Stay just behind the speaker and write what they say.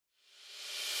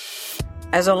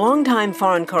As a long-time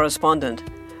foreign correspondent,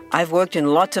 I've worked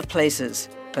in lots of places,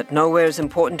 but nowhere as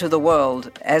important to the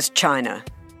world as China.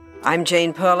 I'm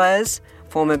Jane Perlez,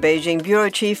 former Beijing bureau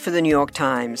chief for the New York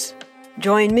Times.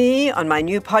 Join me on my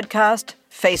new podcast,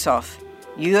 Face Off,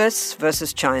 US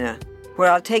versus China, where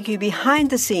I'll take you behind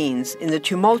the scenes in the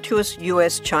tumultuous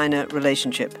US-China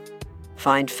relationship.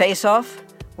 Find Face Off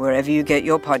wherever you get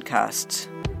your podcasts.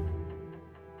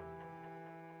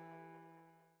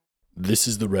 This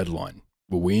is The Red Line,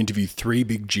 where we interview three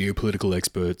big geopolitical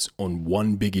experts on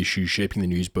one big issue shaping the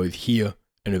news both here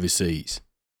and overseas.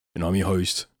 And I'm your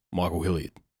host, Michael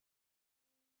Hilliard.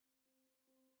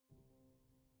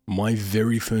 My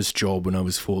very first job when I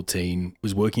was 14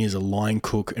 was working as a line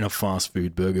cook in a fast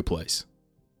food burger place.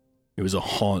 It was a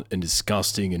hot and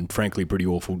disgusting and frankly pretty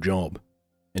awful job.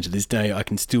 And to this day, I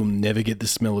can still never get the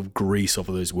smell of grease off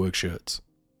of those work shirts.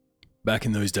 Back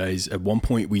in those days, at one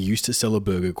point we used to sell a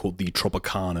burger called the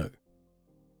Tropicano.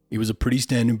 It was a pretty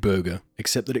standard burger,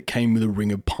 except that it came with a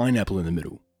ring of pineapple in the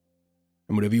middle.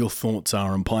 And whatever your thoughts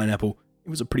are on pineapple, it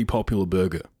was a pretty popular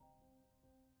burger.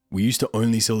 We used to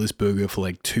only sell this burger for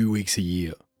like 2 weeks a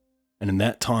year. And in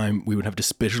that time, we would have to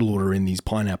special order in these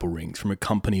pineapple rings from a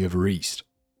company over east.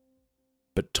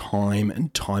 But time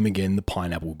and time again, the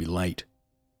pineapple would be late.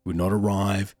 It would not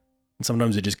arrive, and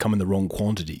sometimes it just come in the wrong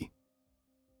quantity.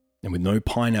 And with no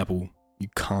pineapple, you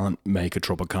can't make a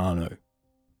Tropicano.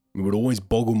 It would always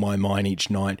boggle my mind each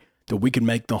night that we could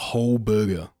make the whole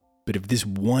burger, but if this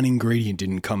one ingredient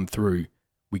didn't come through,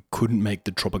 we couldn't make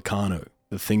the Tropicano,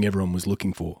 the thing everyone was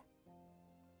looking for.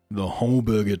 The whole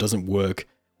burger doesn't work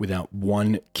without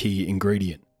one key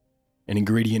ingredient, an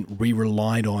ingredient we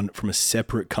relied on from a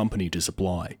separate company to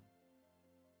supply.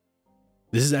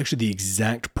 This is actually the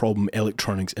exact problem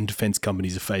electronics and defense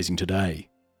companies are facing today.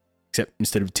 Except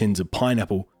instead of tins of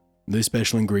pineapple, those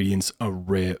special ingredients are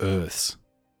rare earths.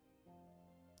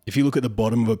 If you look at the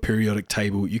bottom of a periodic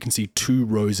table, you can see two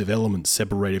rows of elements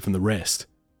separated from the rest,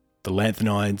 the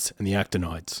lanthanides and the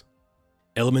actinides.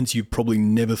 Elements you've probably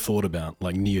never thought about,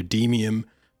 like neodymium,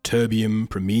 terbium,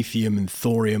 promethium, and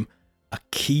thorium, are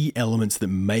key elements that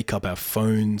make up our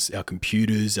phones, our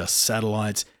computers, our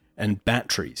satellites, and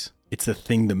batteries. It's the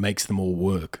thing that makes them all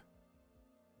work.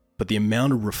 But the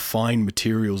amount of refined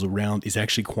materials around is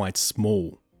actually quite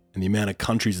small, and the amount of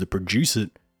countries that produce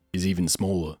it is even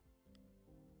smaller.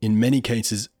 In many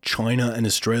cases, China and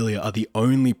Australia are the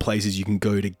only places you can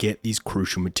go to get these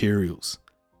crucial materials.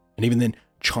 And even then,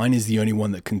 China is the only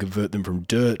one that can convert them from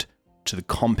dirt to the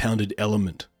compounded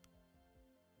element.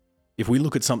 If we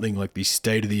look at something like the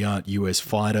state-of-the-art US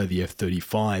fighter, the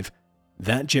F-35,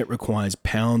 that jet requires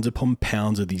pounds upon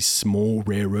pounds of these small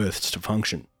rare earths to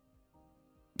function.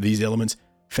 These elements,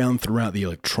 found throughout the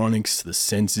electronics, the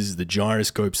sensors, the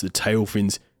gyroscopes, the tail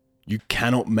fins, you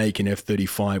cannot make an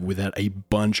F-35 without a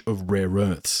bunch of rare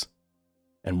earths.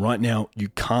 And right now, you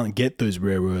can't get those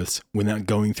rare earths without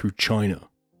going through China,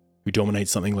 who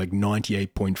dominates something like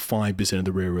 98.5% of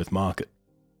the rare earth market.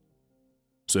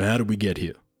 So how did we get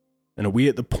here? And are we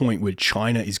at the point where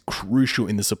China is crucial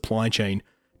in the supply chain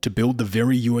to build the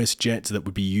very US jets that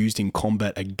would be used in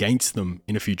combat against them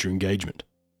in a future engagement?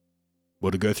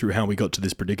 Well, to go through how we got to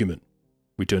this predicament,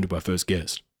 we turn to our first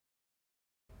guest.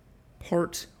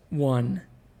 Part 1.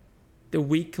 The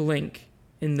weak link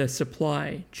in the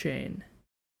supply chain.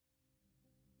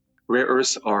 Rare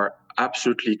earths are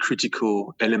absolutely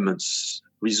critical elements,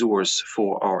 resource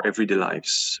for our everyday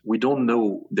lives. We don't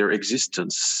know their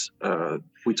existence.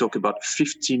 We talk about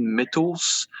 15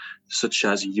 metals, such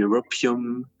as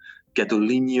europium,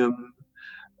 gadolinium,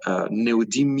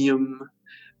 neodymium,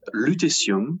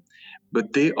 lutetium,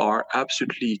 but they are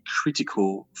absolutely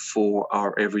critical for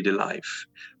our everyday life.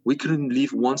 We couldn't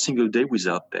live one single day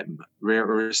without them. Rare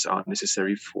earths are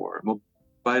necessary for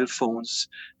mobile phones.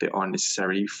 They are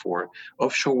necessary for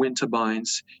offshore wind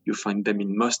turbines. You find them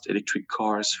in most electric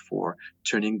cars for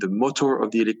turning the motor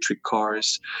of the electric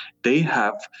cars. They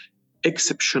have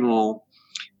exceptional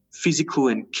physical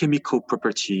and chemical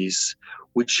properties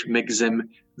which make them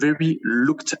very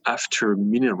looked after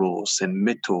minerals and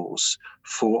metals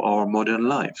for our modern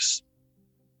lives.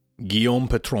 Guillaume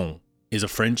Patron is a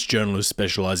French journalist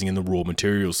specializing in the raw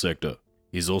materials sector.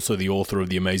 He is also the author of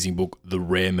the amazing book The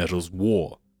Rare Metals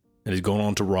War, and has gone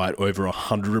on to write over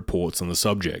 100 reports on the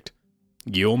subject.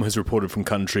 Guillaume has reported from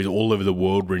countries all over the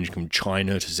world, ranging from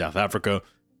China to South Africa,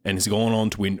 and has gone on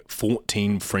to win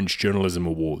 14 French journalism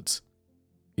awards.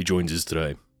 He joins us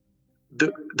today.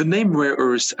 The name rare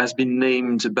earths has been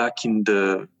named back in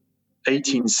the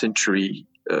 18th century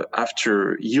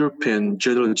after European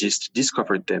geologists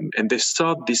discovered them, and they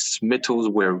thought these metals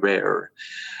were rare.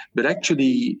 But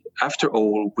actually, after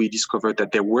all, we discovered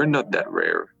that they were not that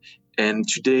rare. And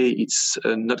today it's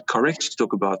not correct to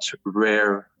talk about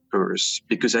rare earths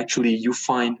because actually you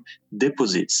find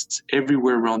deposits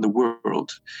everywhere around the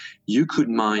world. You could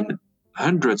mine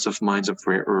hundreds of mines of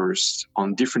rare earths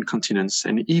on different continents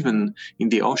and even in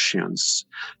the oceans.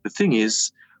 The thing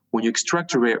is, when you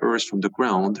extract a rare earth from the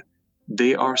ground,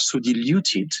 they are so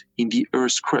diluted in the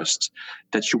Earth's crust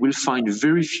that you will find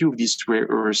very few of these rare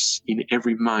earths in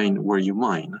every mine where you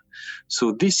mine.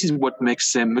 So this is what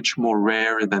makes them much more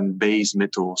rare than base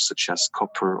metals such as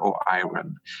copper or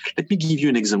iron. Let me give you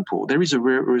an example. There is a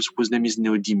rare earth whose name is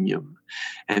neodymium.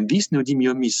 And this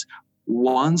neodymium is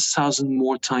 1,000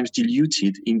 more times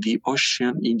diluted in the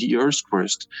ocean, in the Earth's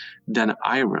crust, than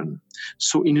iron.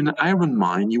 So in an iron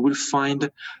mine, you will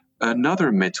find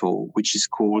another metal, which is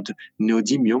called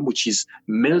neodymium, which is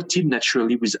melted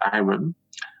naturally with iron.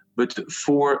 But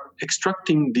for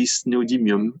extracting this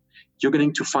neodymium, you're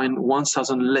going to find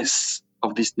 1,000 less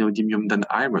of this neodymium than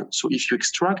iron. So if you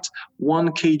extract 1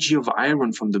 kg of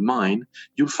iron from the mine,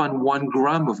 you'll find 1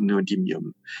 gram of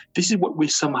neodymium. This is what we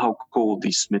somehow call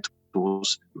these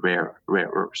metals rare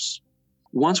earths.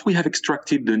 Once we have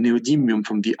extracted the neodymium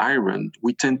from the iron,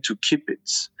 we tend to keep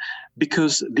it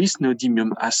because this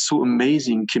neodymium has so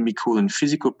amazing chemical and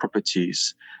physical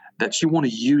properties that you want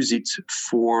to use it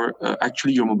for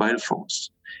actually your mobile phones.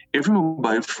 Every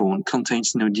mobile phone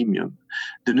contains neodymium.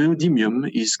 The neodymium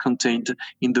is contained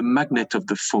in the magnet of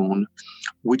the phone,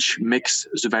 which makes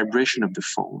the vibration of the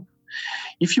phone.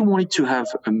 If you wanted to have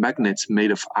a magnet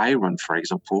made of iron, for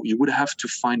example, you would have to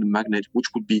find a magnet which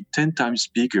would be 10 times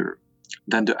bigger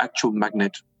than the actual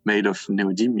magnet made of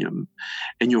neodymium.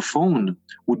 And your phone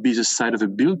would be the size of a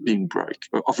building brick,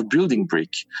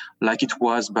 like it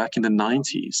was back in the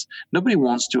 90s. Nobody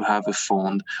wants to have a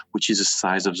phone which is the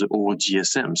size of the old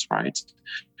GSMs, right?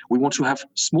 We want to have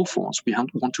small phones. We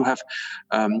want to have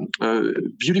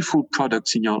beautiful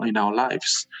products in our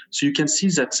lives. So you can see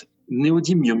that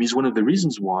neodymium is one of the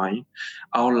reasons why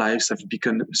our lives have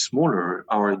become smaller.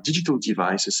 Our digital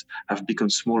devices have become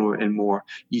smaller and more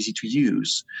easy to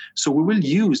use. So we will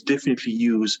definitely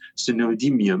use the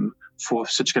neodymium for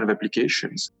such kind of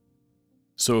applications.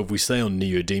 So if we stay on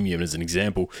neodymium as an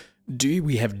example, do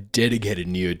we have dedicated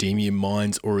neodymium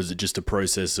mines, or is it just a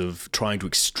process of trying to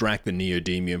extract the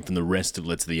neodymium from the rest of,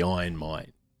 let's say, the iron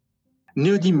mine?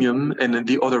 Neodymium and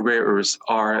the other rare earths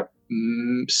are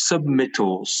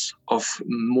submetals of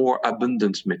more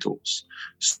abundant metals.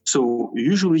 So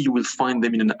usually you will find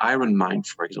them in an iron mine,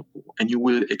 for example, and you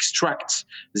will extract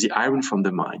the iron from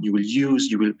the mine. You will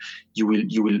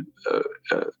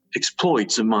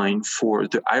exploit the mine for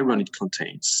the iron it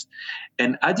contains.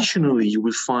 And additionally, you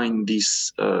will find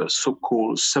these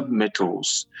so-called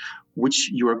submetals, which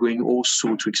you are going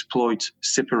also to exploit,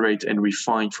 separate, and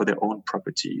refine for their own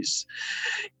properties.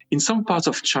 In some parts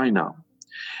of China,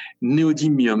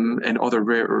 neodymium and other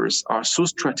rare earths are so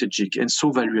strategic and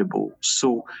so valuable,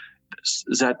 so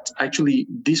that actually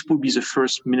this will be the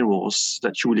first minerals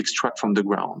that you will extract from the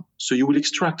ground. So you will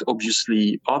extract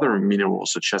obviously other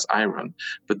minerals such as iron,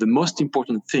 but the most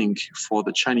important thing for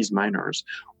the Chinese miners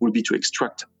will be to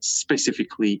extract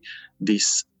specifically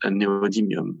this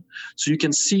neodymium. So you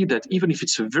can see that even if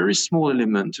it's a very small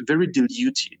element, very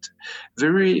diluted,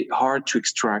 very hard to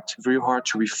extract, very hard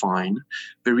to refine,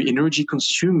 very energy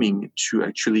consuming to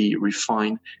actually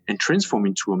refine and transform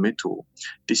into a metal,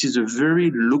 this is a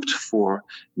very looked for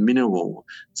mineral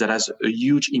that has a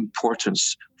huge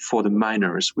importance for the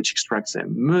miners which extract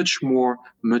them, much more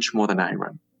than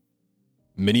iron.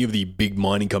 Many of the big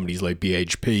mining companies like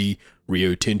BHP,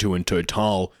 Rio Tinto and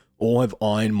Total all have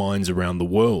iron mines around the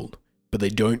world, but they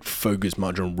don't focus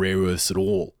much on rare earths at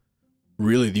all.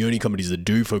 Really, the only companies that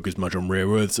do focus much on rare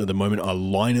earths at the moment are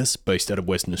Lynas, based out of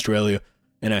Western Australia,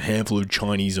 and a handful of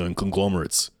Chinese-owned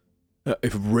conglomerates.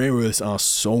 If rare earths are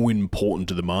so important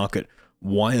to the market,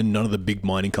 why are none of the big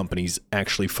mining companies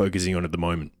actually focusing on it at the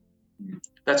moment?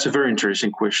 That's a very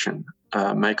interesting question,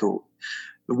 Michael.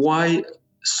 Why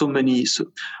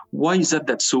is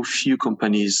that so few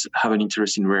companies have an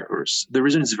interest in rare earths? The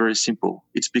reason is very simple.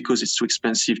 It's because it's too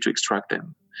expensive to extract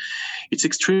them. It's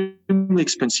extremely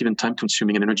expensive and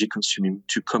time-consuming and energy-consuming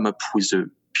to come up with a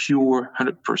pure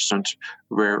 100%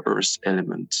 rare earth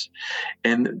element.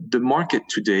 And the market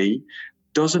today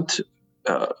doesn't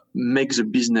make the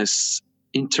business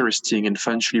interesting and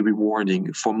financially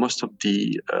rewarding for most of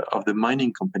the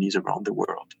mining companies around the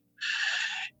world.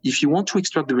 If you want to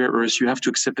extract the rare earths, you have to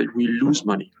accept that we lose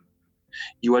money.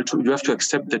 You have to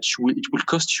accept that it will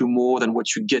cost you more than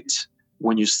what you get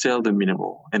when you sell the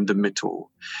mineral and the metal.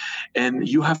 And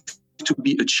you have to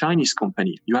be a Chinese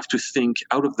company. You have to think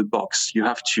out of the box. You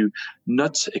have to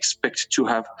not expect to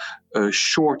have a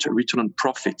short return on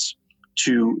profits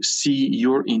to see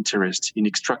your interest in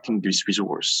extracting this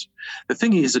resource. The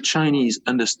thing is, the Chinese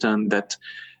understand that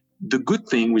the good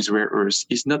thing with rare earths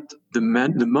is not the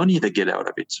money they get out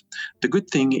of it. The good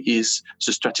thing is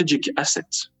the strategic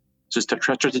asset,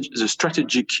 the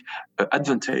strategic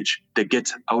advantage they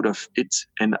get out of it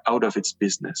and out of its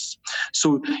business.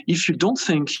 So if you don't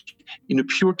think in a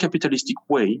pure capitalistic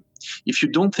way, if you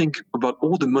don't think about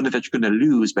all the money that you're going to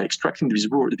lose by extracting this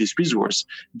resource,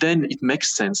 then it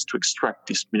makes sense to extract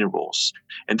these minerals.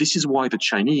 And this is why the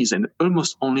Chinese, and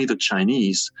almost only the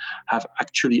Chinese, have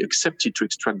actually accepted to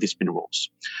extract these minerals.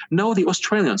 Now the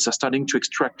Australians are starting to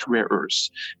extract rare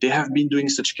earths. They have been doing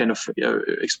such kind of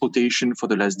exploitation for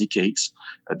the last decades.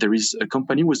 There is a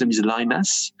company whose name is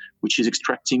Lynas, which is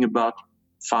extracting about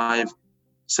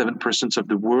 5-7% of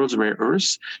the world's rare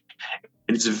earths.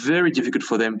 And it's very difficult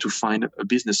for them to find a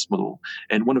business model.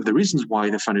 And one of the reasons why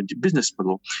they find a business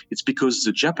model, it's because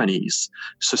the Japanese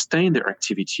sustain their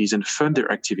activities and fund their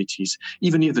activities,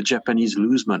 even if the Japanese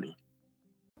lose money.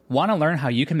 Want to learn how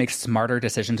you can make smarter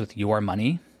decisions with your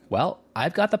money? Well,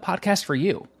 I've got the podcast for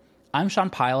you. I'm Sean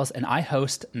Piles, and I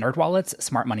host NerdWallet's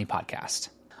Smart Money Podcast.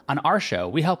 On our show,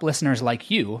 we help listeners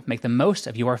like you make the most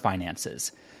of your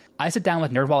finances. I sit down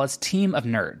with NerdWallet's team of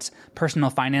nerds, personal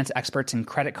finance experts in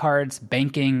credit cards,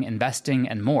 banking, investing,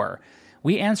 and more.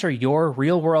 We answer your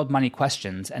real-world money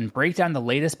questions and break down the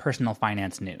latest personal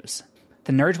finance news.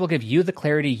 The nerds will give you the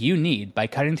clarity you need by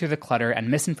cutting through the clutter and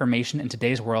misinformation in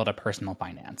today's world of personal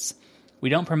finance. We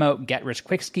don't promote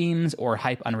get-rich-quick schemes or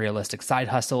hype unrealistic side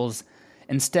hustles.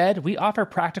 Instead, we offer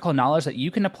practical knowledge that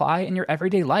you can apply in your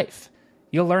everyday life.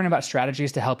 You'll learn about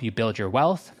strategies to help you build your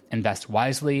wealth, invest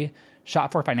wisely,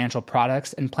 shop for financial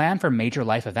products, and plan for major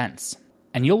life events.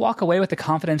 And you'll walk away with the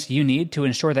confidence you need to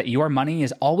ensure that your money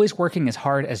is always working as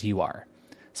hard as you are.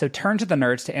 So turn to the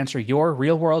nerds to answer your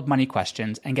real-world money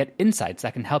questions and get insights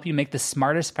that can help you make the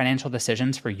smartest financial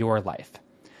decisions for your life.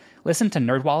 Listen to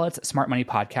NerdWallet's Smart Money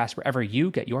Podcast wherever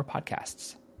you get your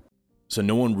podcasts. So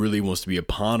no one really wants to be a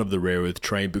part of the rare earth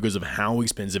trade because of how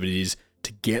expensive it is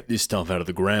to get this stuff out of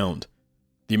the ground.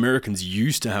 The Americans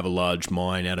used to have a large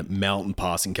mine out at Mountain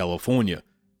Pass in California,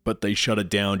 but they shut it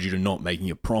down due to not making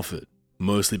a profit,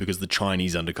 mostly because the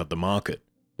Chinese undercut the market.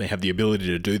 They have the ability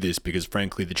to do this because,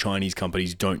 frankly, the Chinese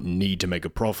companies don't need to make a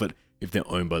profit if they're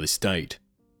owned by the state.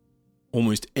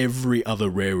 Almost every other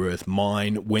rare earth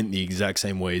mine went the exact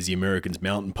same way as the Americans'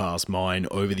 Mountain Pass mine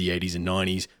over the 80s and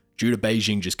 90s, due to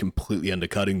Beijing just completely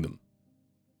undercutting them.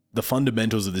 The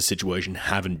fundamentals of this situation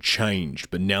haven't changed,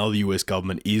 but now the US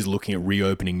government is looking at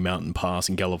reopening Mountain Pass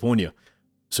in California.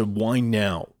 So why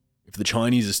now? If the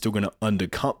Chinese are still going to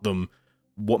undercut them,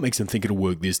 what makes them think it'll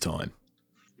work this time?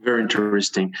 Very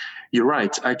interesting. You're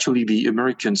right. Actually, the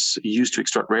Americans used to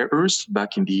extract rare earths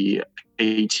back in the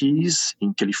 80s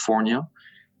in California.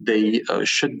 They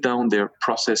shut down their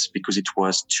process because it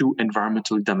was too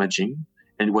environmentally damaging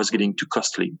and it was getting too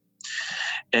costly.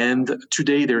 And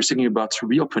today they're thinking about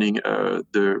reopening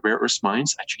the rare earth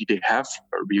mines. Actually, they have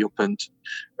reopened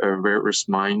a rare earth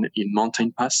mine in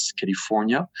Mountain Pass,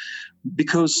 California,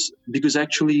 because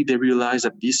actually they realize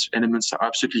that these elements are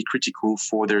absolutely critical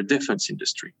for their defense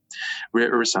industry. Rare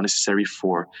earths are necessary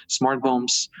for smart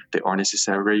bombs. They are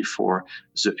necessary for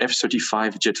the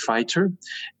F-35 jet fighter.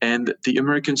 And the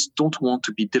Americans don't want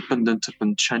to be dependent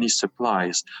upon Chinese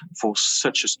supplies for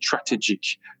such a strategic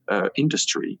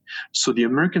industry. So the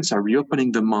Americans are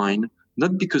reopening the mine,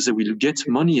 not because they will get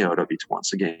money out of it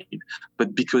once again,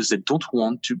 but because they don't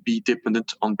want to be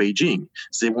dependent on Beijing.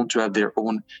 They want to have their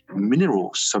own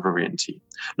mineral sovereignty.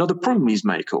 Now, the problem is,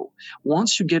 Michael,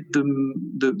 once you get the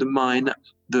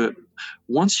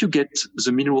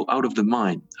mineral out of the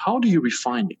mine, how do you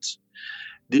refine it?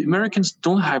 The Americans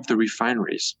don't have the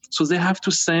refineries, so they have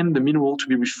to send the mineral to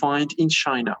be refined in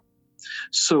China.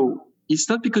 So it's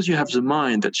not because you have the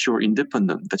mine that you're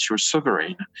independent, that you're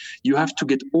sovereign. You have to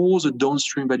get all the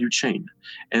downstream value chain.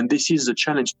 And this is the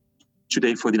challenge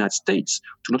today for the United States,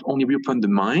 to not only reopen the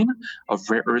mine of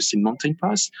rare earths in Mountain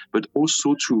Pass, but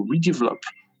also to redevelop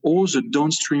all the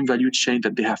downstream value chain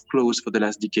that they have closed for the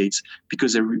last decades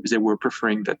because they were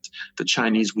preferring that the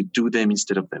Chinese would do them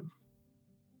instead of them.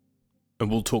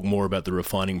 And we'll talk more about the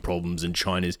refining problems and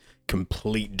China's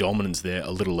complete dominance there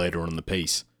a little later on in the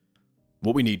piece.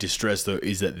 What we need to stress, though,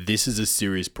 is that this is a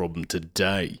serious problem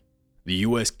today. The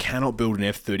US cannot build an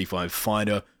F-35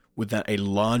 fighter without a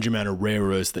large amount of rare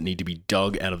earths that need to be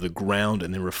dug out of the ground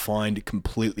and then refined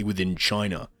completely within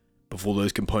China, before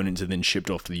those components are then shipped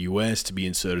off to the US to be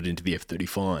inserted into the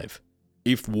F-35.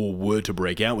 If war were to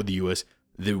break out with the US,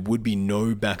 there would be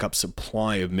no backup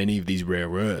supply of many of these rare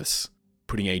earths,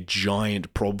 putting a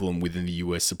giant problem within the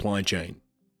US supply chain.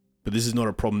 But this is not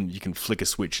a problem you can flick a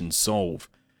switch and solve.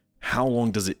 How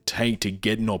long does it take to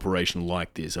get an operation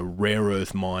like this, a rare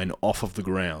earth mine, off of the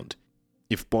ground?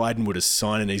 If Biden were to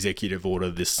sign an executive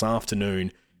order this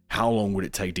afternoon, how long would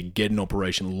it take to get an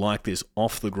operation like this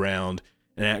off the ground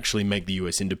and actually make the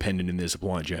US independent in their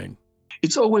supply chain?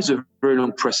 It's always a very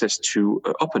long process to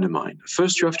open a mine.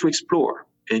 First, you have to explore,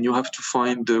 and you have to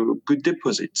find the good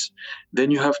deposits.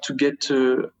 Then you have to get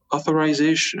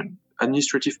authorization,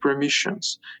 administrative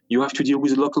permissions. You have to deal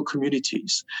with local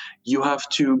communities. You have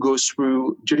to go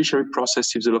through judiciary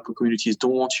process if the local communities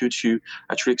don't want you to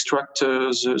actually extract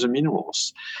the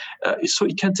minerals. So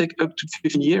it can take up to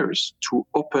 15 years to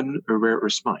open a rare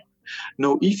earth mine.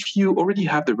 Now, if you already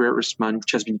have the rare earth mine,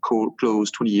 which has been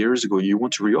closed 20 years ago, you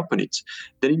want to reopen it,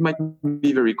 then it might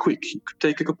be very quick. It could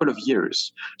take a couple of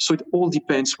years. So it all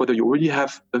depends whether you already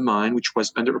have a mine which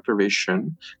was under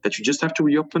operation that you just have to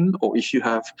reopen, or if you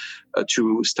have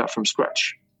to start from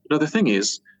scratch. Now, the thing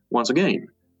is, once again,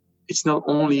 it's not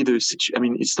only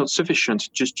it's not sufficient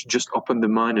just to open the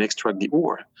mine and extract the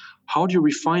ore. How do you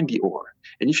refine the ore?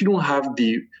 And if you don't have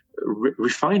the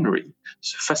refinery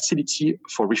facility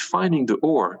for refining the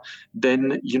ore,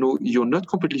 then you're not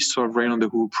completely sovereign on the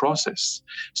whole process.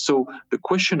 So the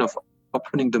question of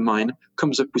opening the mine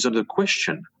comes up with another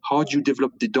question: how do you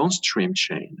develop the downstream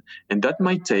chain? And that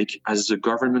might take, as the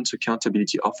Government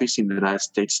Accountability Office in the United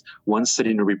States once said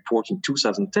in a report in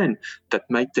 2010, that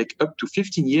might take up to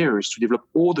 15 years to develop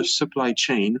all the supply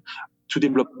chain, to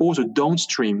develop all the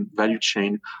downstream value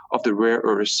chain of the rare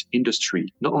earth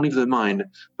industry, not only the mine,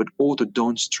 but all the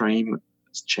downstream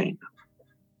chain.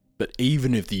 But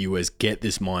even if the US get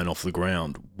this mine off the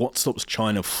ground, what stops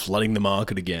China flooding the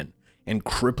market again and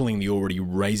crippling the already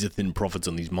razor-thin profits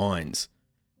on these mines?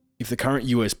 If the current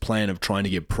US plan of trying to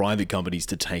get private companies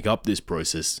to take up this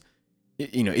process,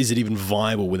 is it even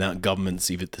viable without governments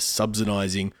either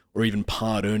subsidizing or even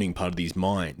part-owning part of these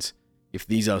mines? If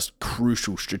these are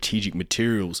crucial strategic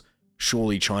materials,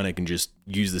 surely China can just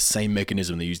use the same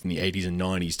mechanism they used in the 80s and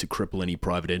 90s to cripple any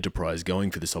private enterprise going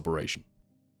for this operation.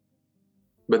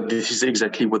 But this is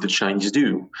exactly what the Chinese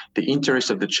do. The interest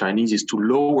of the Chinese is to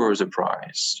lower the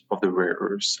price of the rare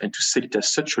earths and to set it at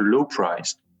such a low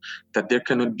price that there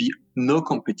cannot be no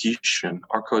competition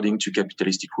according to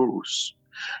capitalistic rules.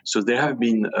 So there have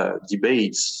been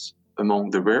debates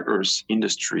among the rare earth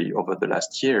industry over the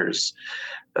last years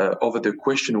over the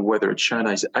question of whether China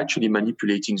is actually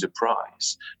manipulating the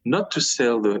price, not to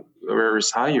sell the rare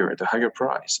earth at a higher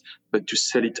price, but to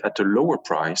sell it at a lower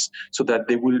price so that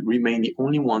they will remain the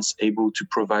only ones able to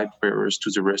provide rare earths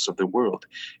to the rest of the world.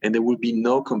 And there will be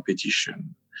no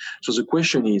competition. So the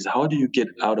question is, how do you get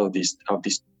out of this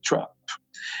trap?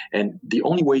 And the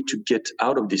only way to get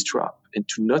out of this trap and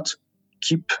to not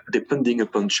keep depending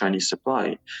upon Chinese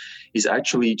supply is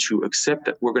actually to accept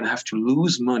that we're going to have to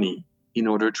lose money in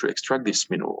order to extract these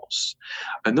minerals.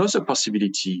 Another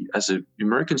possibility, as the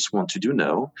Americans want to do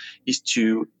now, is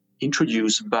to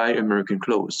introduce Buy American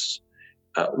clause,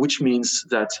 which means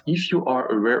that if you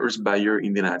are a rare earth buyer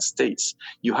in the United States,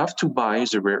 you have to buy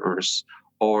the rare earth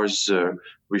or the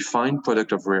refined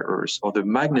product of rare earth or the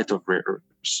magnet of rare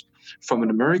earth from an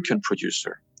American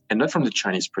producer and not from the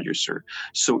Chinese producer.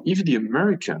 So if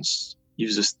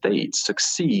the state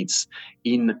succeeds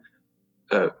in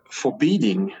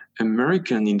forbidding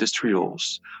American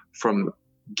industrials from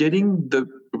getting the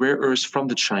rare earths from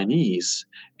the Chinese,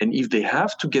 and if they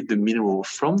have to get the mineral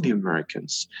from the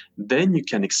Americans, then you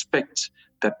can expect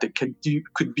that there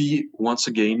could be, once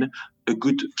again, a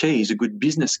good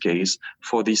business case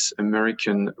for these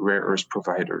American rare earth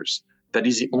providers. That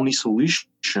is the only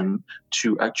solution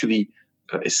to actually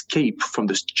escape from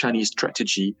the Chinese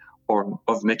strategy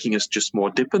of making us just more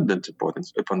dependent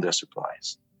upon their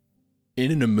supplies. In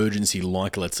an emergency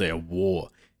like, let's say, a war,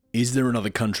 is there another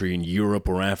country in Europe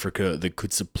or Africa that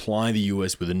could supply the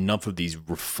US with enough of these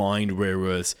refined rare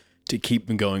earths to keep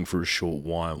them going for a short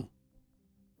while?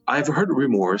 I've heard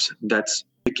rumors that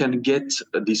they can get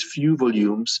these few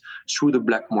volumes through the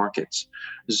black market.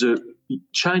 The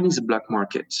Chinese black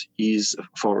market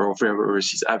for rare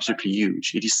earths is absolutely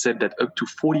huge. It is said that up to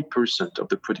 40% of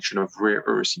the production of rare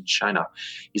earths in China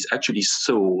is actually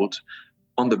sold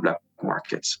on the black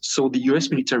markets. So the US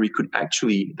military could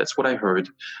actually, that's what I heard,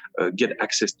 get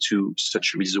access to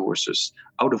such resources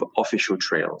out of official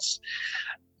trails.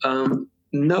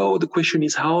 Now the question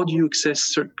is, how do you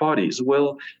access third parties?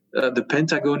 Well, the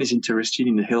Pentagon is interested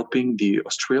in helping the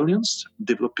Australians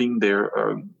developing their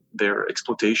their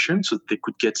exploitation so that they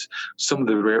could get some of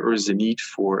the rare earths they need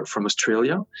from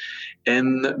Australia.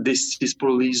 And this is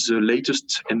probably the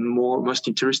latest and most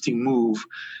interesting move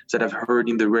that I've heard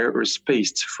in the rare earth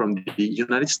space from the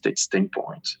United States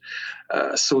standpoint.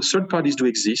 So third parties do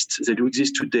exist. They do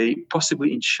exist today,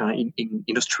 possibly in China,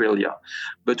 in Australia,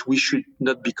 but we should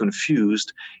not be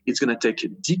confused. It's going to take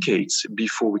decades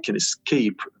before we can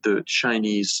escape the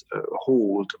Chinese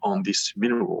hold on these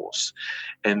minerals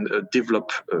and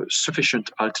develop sufficient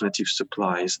alternative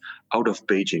supplies out of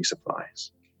Beijing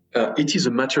supplies. It is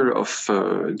a matter of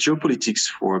geopolitics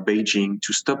for Beijing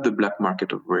to stop the black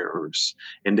market of rare earths.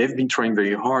 And they've been trying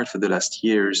very hard for the last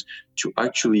years to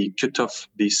actually cut off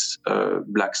these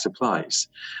black supplies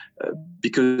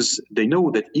because they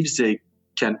know that if they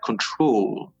can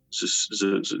control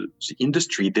the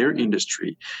industry, their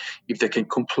industry, if they can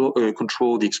control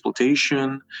the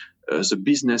exploitation, the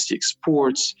business, the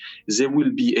exports, they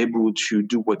will be able to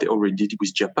do what they already did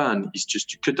with Japan, is just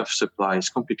to cut off supplies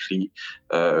completely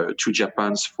to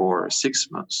Japan's for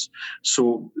 6 months.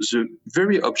 So the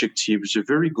very objective, the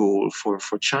very goal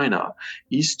for China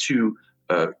is to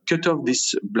cut off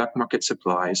these black market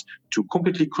supplies, to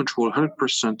completely control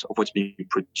 100% of what's being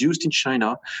produced in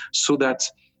China so that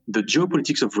the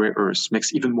geopolitics of rare earths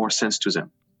makes even more sense to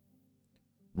them.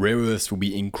 Rare earths will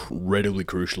be incredibly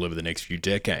crucial over the next few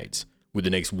decades, with the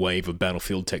next wave of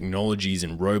battlefield technologies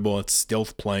and robots,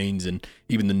 stealth planes, and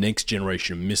even the next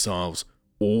generation of missiles,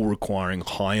 all requiring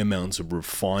high amounts of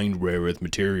refined rare earth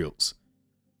materials.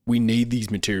 We need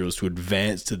these materials to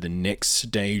advance to the next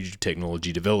stage of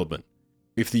technology development.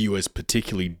 If the US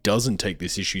particularly doesn't take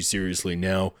this issue seriously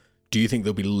now, do you think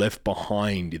they'll be left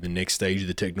behind in the next stage of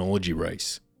the technology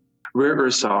race? Rare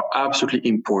earths are absolutely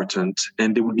important,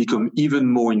 and they will become even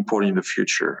more important in the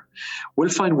future. We'll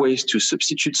find ways to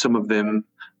substitute some of them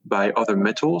by other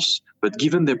metals, but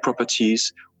given their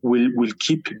properties, we'll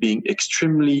keep being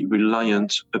extremely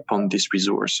reliant upon these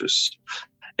resources.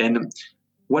 And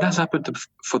what has happened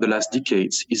for the last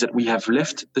decades is that we have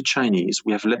let the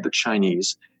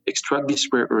Chinese extract these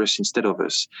rare earths instead of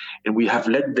us. And we have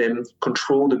let them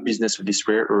control the business of these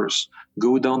rare earths,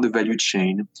 go down the value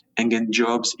chain, and get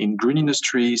jobs in green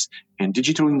industries and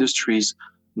digital industries,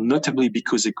 notably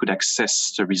because they could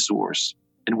access the resource.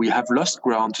 And we have lost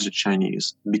ground to the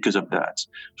Chinese because of that.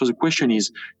 So the question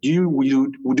is, do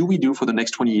we do for the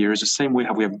next 20 years the same way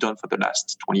how we have done for the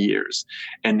last 20 years?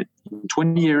 And in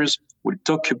 20 years, we'll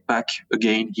talk back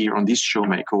again here on this show,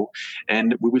 Michael,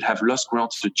 and we will have lost ground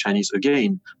to the Chinese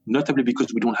again, notably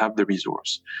because we don't have the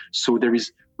resource. So there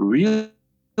is really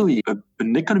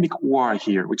an economic war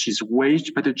here, which is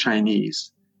waged by the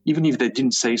Chinese, even if they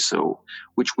didn't say so,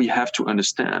 which we have to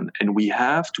understand. And we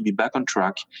have to be back on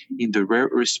track in the rare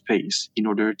earth space in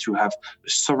order to have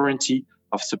sovereignty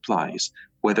of supplies,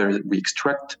 whether we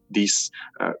extract these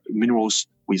minerals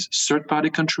with third-party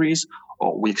countries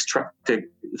or we extract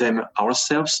them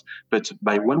ourselves. But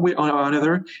by one way or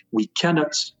another, we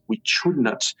should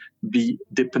not be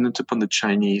dependent upon the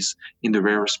Chinese in the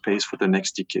rare earth space for the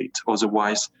next decade.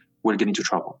 Otherwise, we'll get into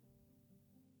trouble.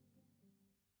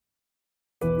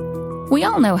 We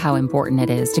all know how important it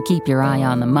is to keep your eye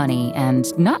on the money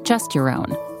and not just your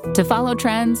own. To follow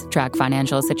trends, track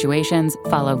financial situations,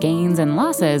 follow gains and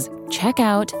losses, check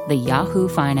out the Yahoo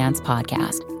Finance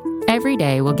podcast. Every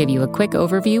day, we'll give you a quick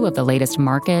overview of the latest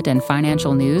market and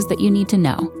financial news that you need to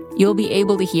know. You'll be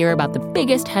able to hear about the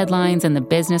biggest headlines in the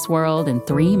business world in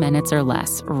 3 minutes or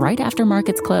less, right after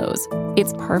markets close.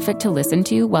 It's perfect to listen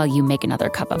to while you make another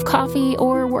cup of coffee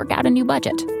or work out a new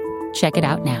budget. Check it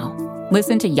out now.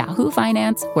 Listen to Yahoo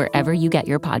Finance wherever you get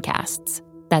your podcasts.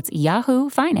 That's Yahoo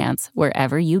Finance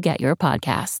wherever you get your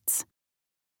podcasts.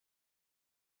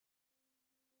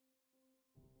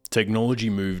 Technology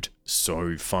moved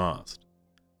so fast.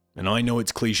 And I know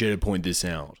it's cliche to point this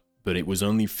out, but it was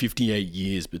only 58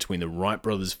 years between the Wright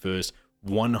brothers' first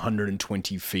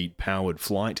 120 feet powered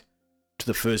flight to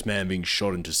the first man being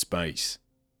shot into space.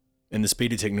 And the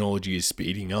speed of technology is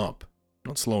speeding up,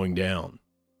 not slowing down.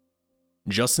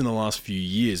 Just in the last few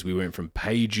years, we went from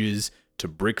pages to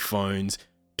brick phones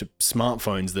to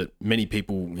smartphones that many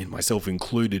people, myself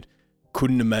included,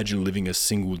 couldn't imagine living a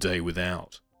single day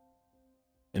without.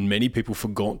 And many people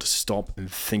forgot to stop and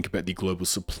think about the global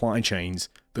supply chains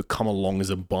that come along as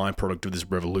a byproduct of this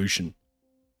revolution.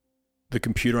 The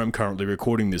computer I'm currently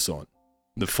recording this on,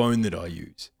 the phone that I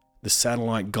use, the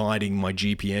satellite guiding my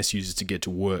GPS uses to get to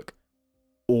work,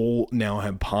 all now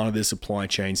have part of their supply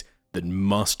chains that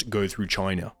must go through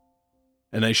China,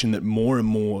 a nation that more and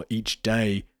more each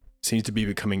day seems to be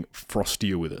becoming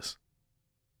frostier with us.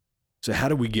 So how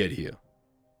did we get here?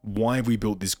 Why have we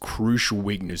built this crucial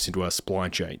weakness into our supply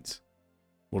chains?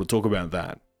 Well, to talk about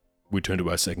that, we turn to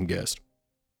our second guest.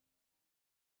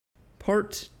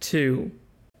 Part 2.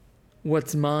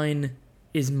 What's mine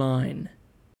is mine.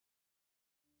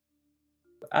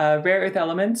 Rare earth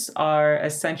elements are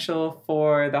essential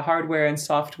for the hardware and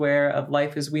software of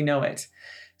life as we know it.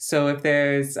 So if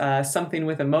there's something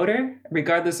with a motor,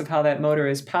 regardless of how that motor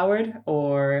is powered,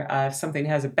 or if something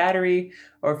has a battery,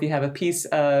 or if you have a piece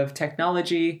of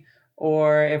technology,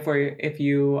 or if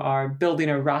you are building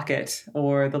a rocket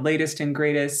or the latest and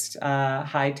greatest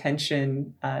high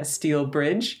tension steel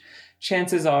bridge,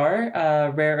 chances are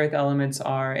rare earth elements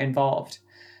are involved.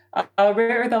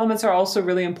 Rare earth elements are also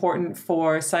really important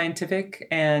for scientific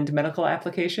and medical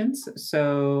applications.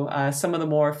 So some of the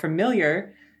more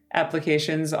familiar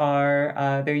applications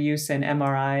are their use in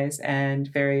MRIs and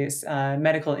various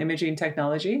medical imaging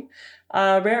technology.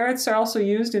 Rare earths are also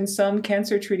used in some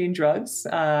cancer-treating drugs,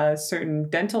 certain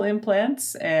dental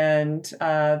implants, and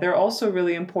they're also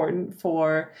really important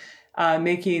for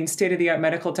making state-of-the-art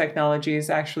medical technologies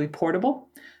actually portable.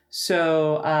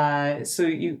 So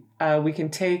we can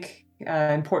take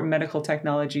important medical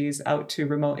technologies out to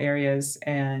remote areas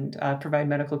and provide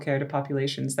medical care to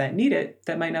populations that need it,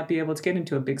 that might not be able to get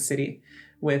into a big city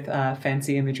with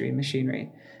fancy imagery and machinery.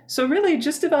 So really,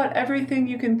 just about everything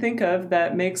you can think of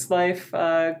that makes life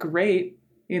great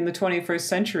in the 21st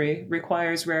century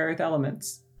requires rare earth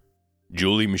elements.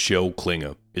 Julie Michelle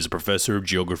Klinger is a professor of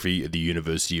geography at the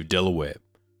University of Delaware.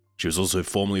 She was also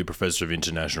formerly a professor of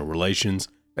international relations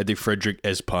at the Frederick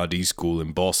S. Pardee School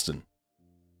in Boston.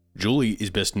 Julie is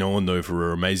best known, though, for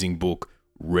her amazing book,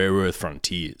 Rare Earth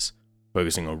Frontiers,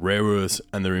 focusing on rare earths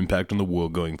and their impact on the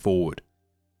world going forward.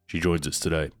 She joins us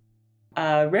today.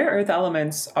 Rare earth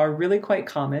elements are really quite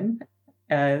common,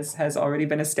 as has already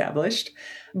been established,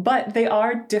 but they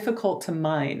are difficult to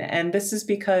mine. And this is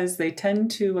because they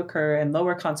tend to occur in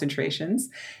lower concentrations,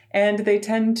 and they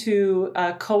tend to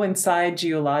coincide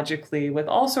geologically with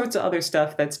all sorts of other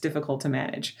stuff that's difficult to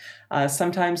manage.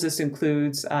 Sometimes this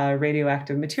includes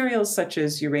radioactive materials such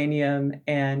as uranium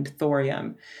and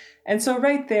thorium. And so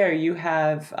right there, you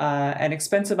have an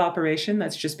expensive operation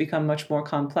that's just become much more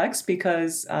complex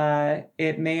because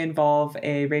it may involve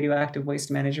a radioactive waste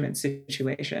management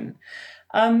situation.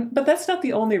 But that's not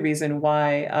the only reason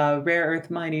why rare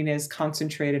earth mining is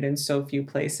concentrated in so few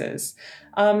places.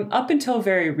 Up until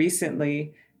very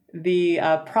recently, the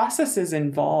processes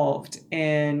involved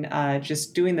in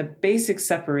just doing the basic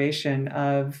separation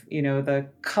of, the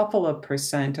couple of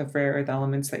percent of rare earth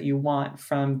elements that you want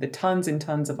from the tons and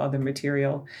tons of other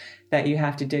material that you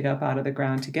have to dig up out of the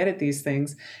ground to get at these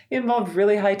things involved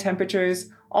really high temperatures,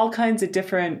 all kinds of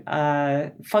different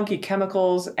funky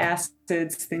chemicals,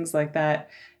 acids, things like that.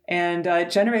 And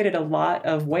generated a lot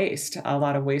of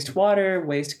wastewater,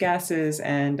 waste gases,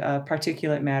 and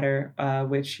particulate matter,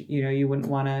 which you wouldn't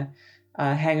want to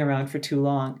hang around for too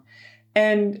long.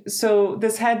 And so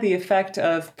this had the effect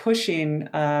of pushing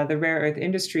the rare earth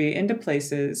industry into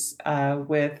places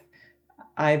with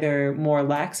either more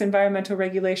lax environmental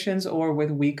regulations or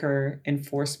with weaker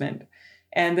enforcement.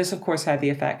 And this, of course, had the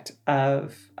effect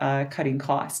of cutting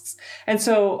costs. And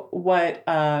so what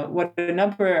a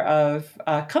number of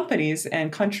companies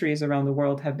and countries around the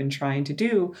world have been trying to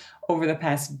do over the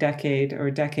past decade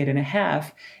or decade and a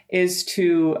half is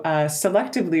to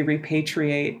selectively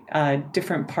repatriate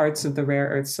different parts of the rare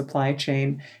earth supply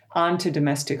chain onto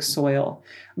domestic soil.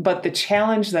 But the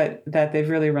challenge that they've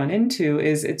really run into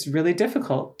is it's really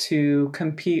difficult to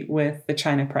compete with the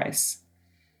China price.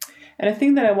 And a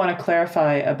thing that I want to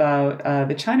clarify about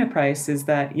the China price is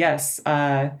that, yes,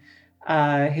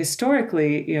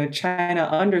 historically, China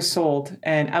undersold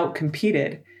and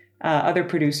outcompeted other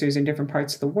producers in different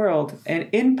parts of the world, and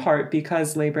in part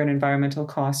because labor and environmental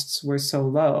costs were so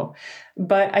low.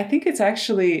 But I think it's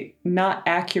actually not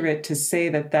accurate to say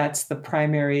that that's the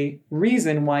primary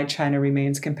reason why China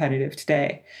remains competitive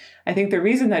today. I think the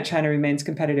reason that China remains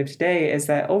competitive today is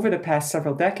that over the past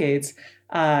several decades,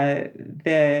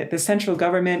 the central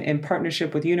government, in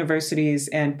partnership with universities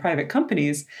and private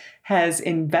companies, has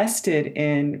invested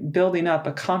in building up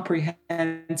a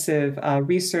comprehensive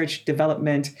research,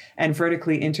 development, and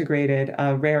vertically integrated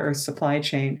rare earth supply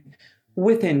chain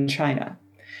within China.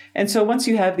 And so once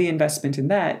you have the investment in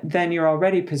that, then you're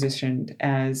already positioned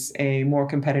as a more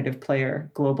competitive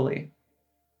player globally.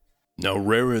 Now,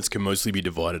 rare earths can mostly be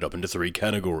divided up into three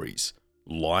categories: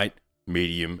 light,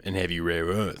 medium, and heavy rare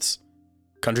earths.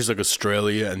 Countries like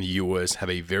Australia and the US have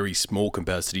a very small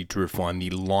capacity to refine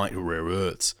the light rare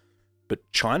earths,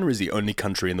 but China is the only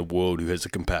country in the world who has the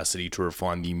capacity to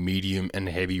refine the medium and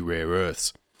heavy rare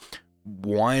earths.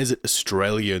 Why is it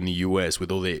Australia and the US,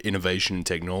 with all their innovation and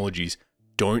technologies,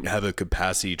 don't have a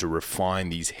capacity to refine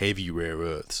these heavy rare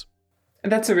earths?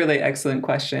 That's a really excellent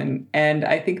question. And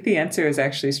I think the answer is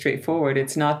actually straightforward.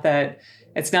 It's not that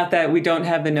we don't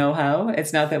have the know-how.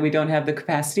 It's not that we don't have the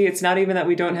capacity. It's not even that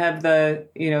we don't have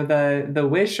the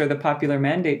wish or the popular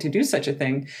mandate to do such a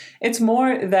thing. It's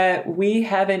more that we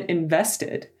haven't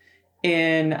invested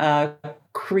in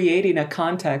creating a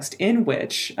context in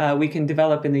which we can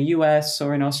develop in the US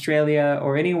or in Australia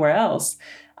or anywhere else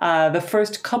the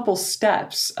first couple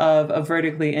steps of a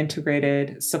vertically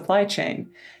integrated supply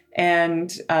chain.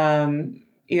 And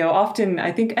often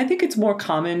I think it's more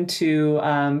common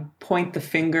to point the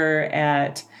finger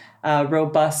at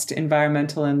robust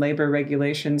environmental and labor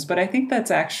regulations, but I think that's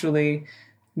actually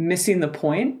missing the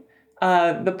point.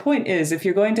 The point is, if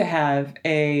you're going to have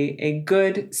a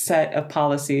good set of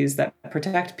policies that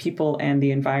protect people and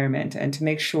the environment, and to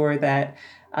make sure that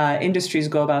industries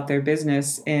go about their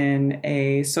business in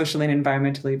a socially and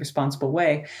environmentally responsible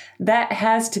way, that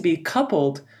has to be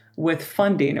coupled with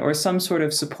funding or some sort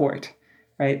of support,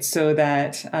 right? So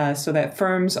that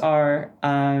firms are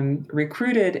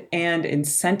recruited and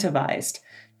incentivized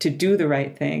to do the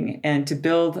right thing and to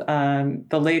build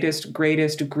the latest,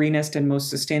 greatest, greenest, and most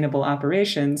sustainable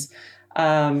operations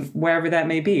wherever that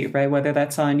may be, right? Whether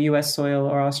that's on U.S. soil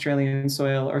or Australian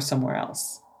soil or somewhere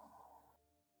else.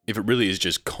 If it really is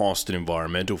just cost and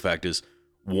environmental factors,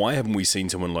 why haven't we seen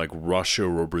someone like Russia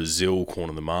or Brazil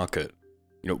corner the market?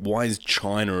 Why has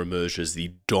China emerged as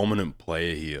the dominant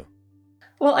player here?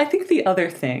 Well, I think the other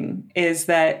thing is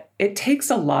that it takes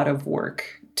a lot of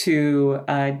work to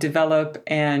develop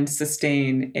and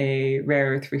sustain a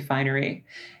rare earth refinery.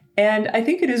 And I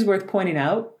think it is worth pointing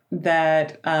out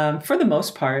that for the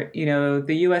most part, the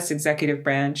U.S. executive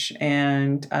branch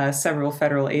and several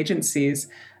federal agencies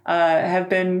have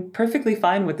been perfectly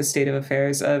fine with the state of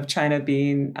affairs of China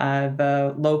being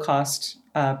the low-cost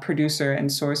producer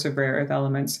and source of rare earth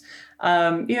elements.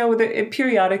 It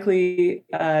periodically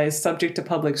is subject to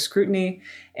public scrutiny.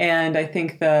 And I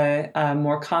think the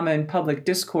more common public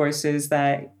discourse is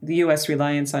that the U.S.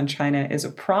 reliance on China is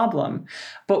a problem.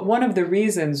 But one of the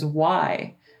reasons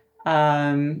why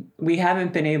we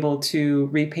haven't been able to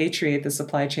repatriate the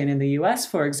supply chain in the U.S.,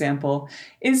 for example,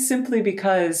 is simply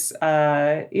because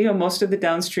most of the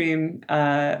downstream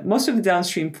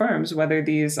firms, whether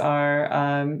these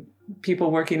are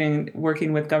people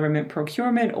working with government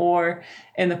procurement or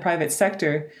in the private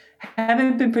sector,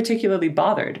 haven't been particularly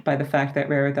bothered by the fact that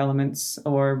rare earth elements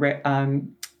or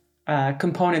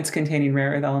components containing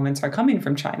rare earth elements are coming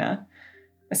from China,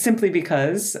 simply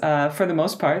because, for the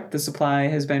most part, the supply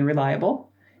has been reliable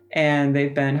and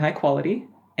they've been high quality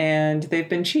and they've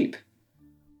been cheap.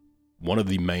 One of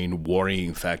the main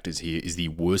worrying factors here is the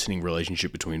worsening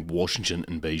relationship between Washington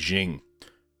and Beijing.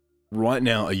 Right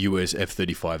now, a US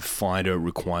F-35 fighter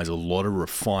requires a lot of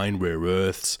refined rare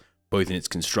earths, both in its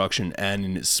construction and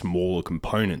in its smaller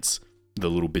components, the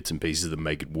little bits and pieces that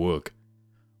make it work,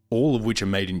 all of which are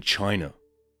made in China.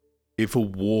 If a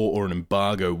war or an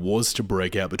embargo was to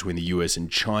break out between the US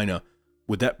and China,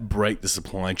 would that break the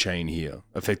supply chain here,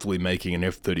 effectively making an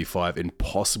F-35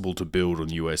 impossible to build on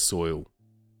US soil?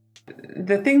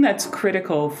 The thing that's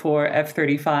critical for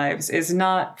F-35s is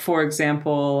not, for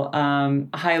example,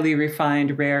 highly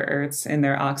refined rare earths in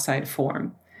their oxide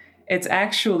form. It's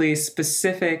actually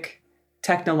specific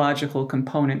technological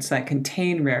components that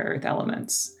contain rare earth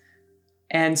elements.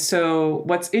 And so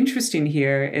what's interesting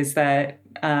here is that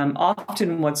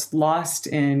often what's lost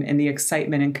in the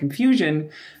excitement and confusion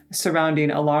surrounding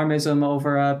alarmism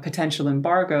over a potential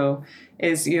embargo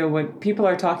is, when people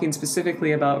are talking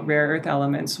specifically about rare earth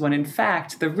elements, when in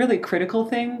fact the really critical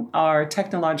thing are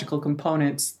technological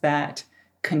components that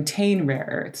contain rare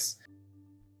earths.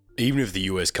 Even if the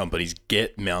US companies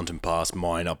get Mountain Pass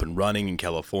mine up and running in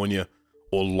California,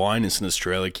 or Lynas in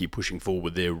Australia keep pushing forward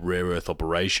with their rare earth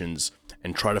operations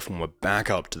and try to form a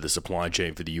backup to the supply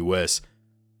chain for the US,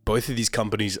 both of these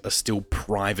companies are still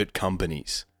private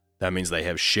companies. That means they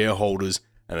have shareholders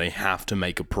and they have to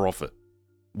make a profit.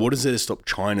 What is there to stop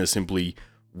China simply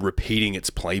repeating its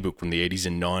playbook from the 80s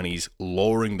and 90s,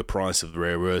 lowering the price of the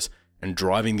rare earths and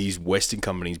driving these Western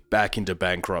companies back into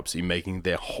bankruptcy, making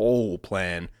their whole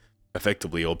plan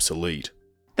effectively obsolete?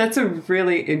 That's a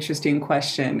really interesting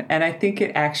question. And I think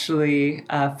it actually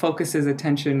focuses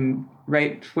attention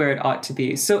right where it ought to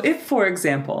be. So if, for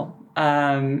example,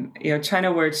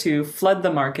 China were to flood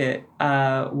the market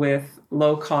with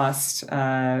low-cost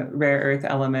rare earth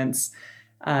elements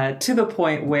to the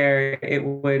point where it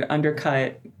would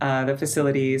undercut the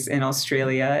facilities in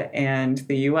Australia and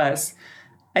the US,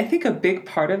 I think a big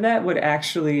part of that would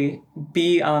actually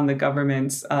be on the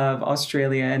governments of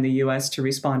Australia and the US to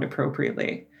respond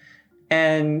appropriately.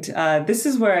 And this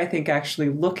is where I think actually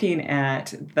looking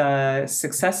at the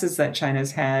successes that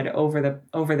China's had over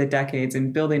the decades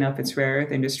in building up its rare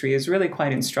earth industry is really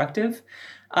quite instructive.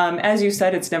 As you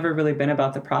said, it's never really been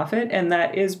about the profit, and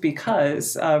that is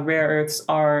because rare earths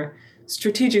are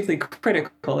strategically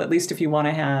critical, at least if you want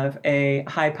to have a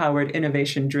high-powered,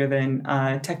 innovation-driven,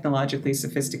 technologically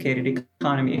sophisticated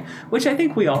economy, which I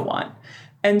think we all want.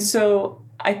 And so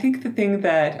I think the thing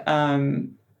that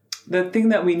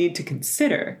we need to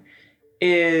consider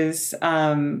is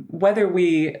whether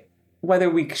we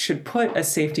should put a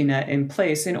safety net in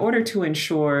place in order to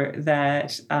ensure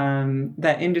that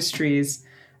that industries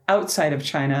outside of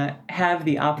China have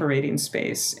the operating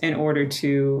space in order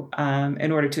to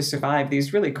survive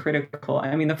these really critical.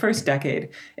 I mean, the first decade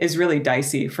is really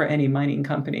dicey for any mining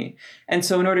company, and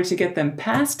so in order to get them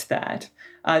past that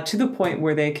to the point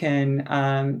where they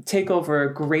can take over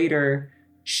a greater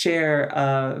share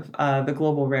of the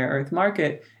global rare earth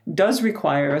market does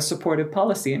require a supportive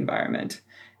policy environment.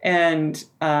 And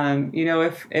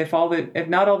if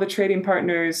not all the trading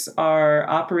partners are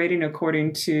operating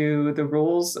according to the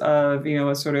rules of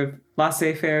a sort of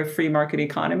laissez-faire free market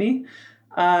economy,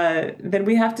 then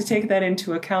we have to take that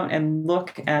into account and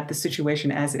look at the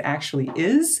situation as it actually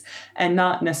is, and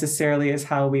not necessarily as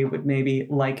how we would maybe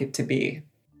like it to be.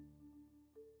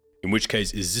 In which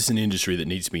case, is this an industry that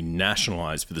needs to be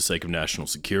nationalized for the sake of national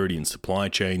security and supply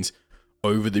chains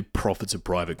over the profits of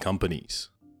private companies?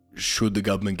 Should the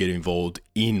government get involved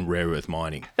in rare earth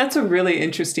mining? That's a really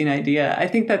interesting idea. I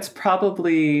think that's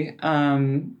probably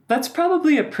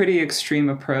a pretty extreme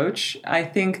approach. I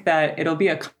think that it'll be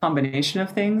a combination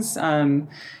of things.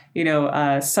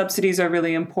 Subsidies are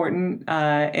really important,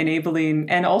 enabling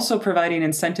and also providing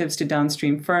incentives to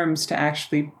downstream firms to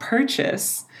actually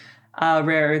purchase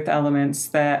rare earth elements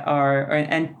that are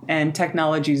and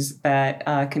technologies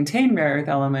that contain rare earth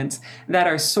elements that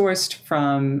are sourced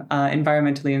from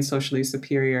environmentally and socially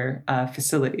superior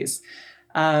facilities,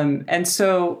 and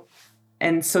so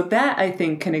that I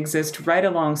think can exist right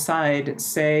alongside,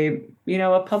 say,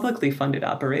 a publicly funded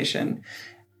operation.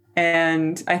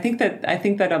 And I think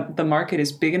that the market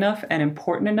is big enough and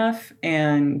important enough,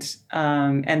 and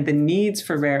the needs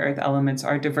for rare earth elements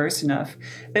are diverse enough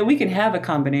that we can have a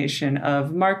combination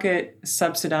of market,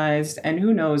 subsidized, and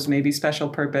who knows, maybe special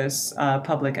purpose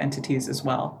public entities as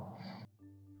well.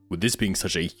 With this being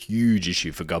such a huge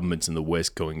issue for governments in the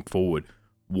West going forward,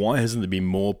 why hasn't there been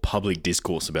more public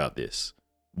discourse about this?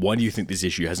 Why do you think this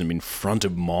issue hasn't been front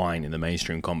of mind in the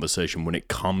mainstream conversation when it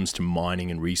comes to mining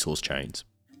and resource chains?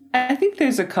 I think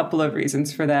there's a couple of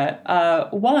reasons for that.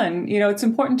 One, it's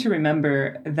important to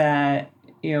remember that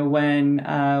when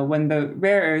the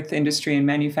rare earth industry and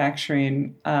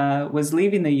manufacturing was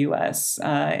leaving the U.S.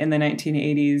 In the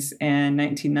 1980s and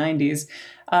 1990s,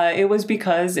 it was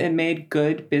because it made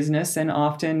good business and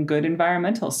often good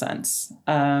environmental sense.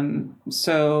 People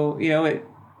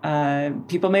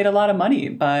made a lot of money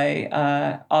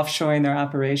by offshoring their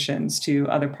operations to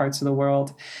other parts of the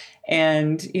world.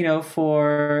 And,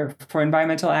 for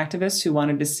environmental activists who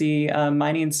wanted to see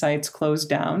mining sites closed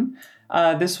down,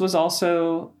 this was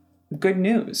also good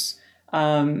news.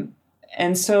 And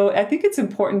so I think it's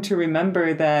important to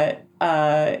remember that,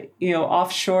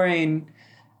 offshoring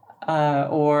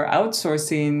or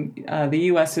outsourcing the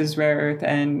U.S.'s rare earth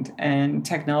and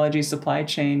technology supply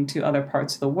chain to other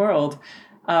parts of the world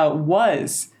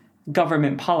was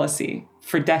government policy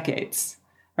for decades.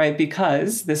 Right,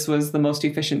 because this was the most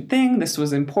efficient thing. This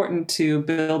was important to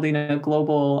building a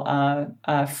global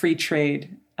free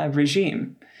trade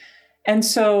regime. And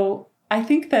so I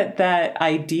think that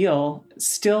ideal is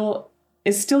still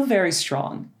very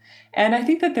strong. And I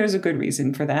think that there's a good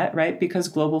reason for that, right? Because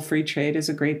global free trade is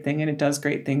a great thing and it does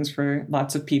great things for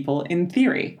lots of people in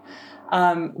theory.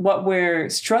 What we're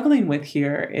struggling with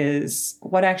here is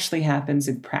what actually happens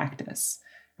in practice.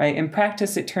 Right. In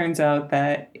practice, it turns out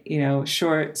that,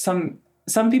 sure, some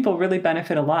people really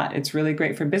benefit a lot. It's really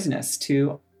great for business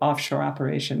to offshore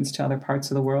operations to other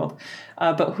parts of the world.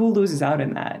 But who loses out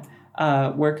in that?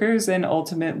 Workers and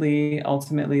ultimately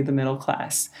the middle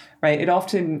class. Right. It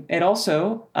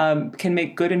also can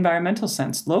make good environmental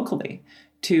sense locally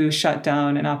to shut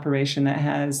down an operation that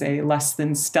has a less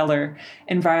than stellar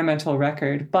environmental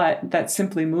record, but that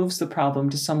simply moves the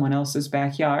problem to someone else's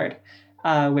backyard.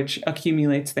 Which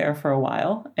accumulates there for a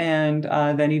while and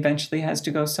then eventually has to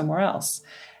go somewhere else.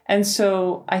 And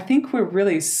so I think we're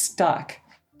really stuck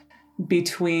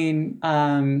between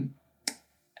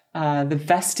the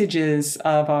vestiges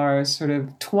of our sort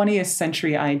of 20th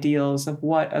century ideals of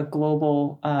what a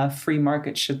global free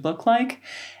market should look like,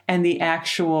 and the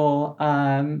actual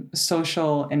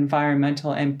social,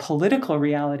 environmental, and political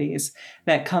realities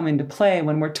that come into play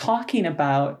when we're talking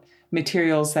about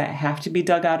materials that have to be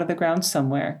dug out of the ground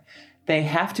somewhere, they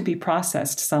have to be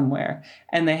processed somewhere,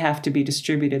 and they have to be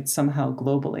distributed somehow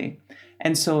globally.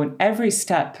 And so in every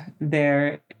step,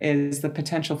 there is the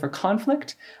potential for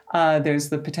conflict. There's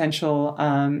the potential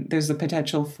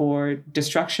for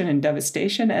destruction and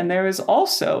devastation. And there is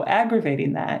also,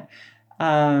 aggravating that,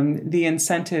 the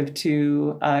incentive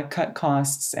to cut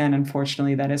costs. And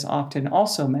unfortunately, that is often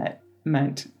also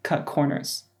meant cut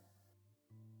corners.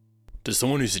 To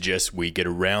someone who suggests we get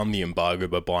around the embargo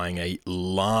by buying a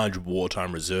large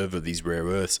wartime reserve of these rare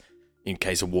earths in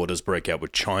case a war does break out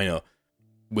with China,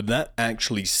 would that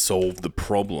actually solve the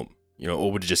problem?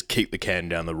 Or would it just kick the can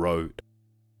down the road?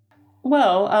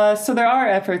 Well, so there are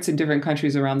efforts in different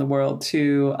countries around the world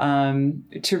to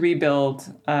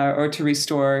rebuild or to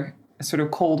restore sort of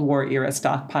Cold War era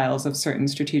stockpiles of certain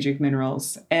strategic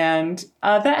minerals, and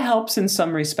that helps in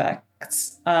some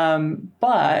respects.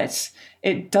 But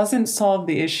it doesn't solve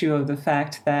the issue of the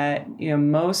fact that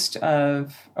most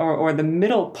of or the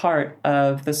middle part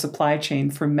of the supply chain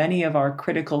for many of our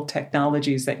critical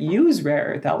technologies that use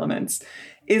rare earth elements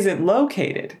isn't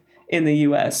located in the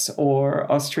US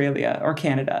or Australia or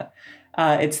Canada.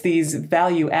 It's these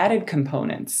value-added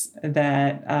components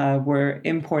that we're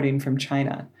importing from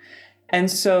China. And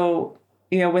so,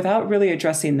 without really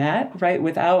addressing that, right,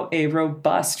 without a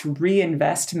robust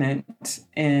reinvestment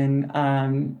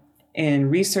in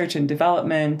research and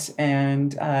development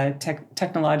and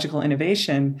technological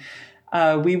innovation,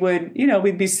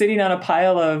 we'd be sitting on a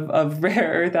pile of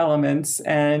rare earth elements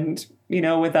and,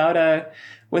 without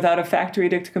a factory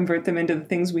to convert them into the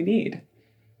things we need.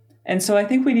 And so I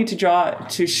think we need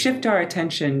to shift our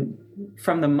attention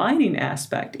from the mining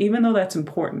aspect, even though that's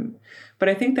important. But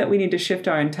I think that we need to shift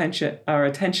our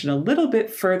attention a little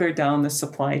bit further down the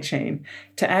supply chain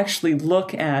to actually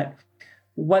look at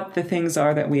what the things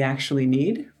are that we actually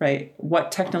need, right?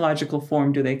 What technological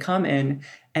form do they come in?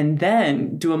 And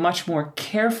then do a much more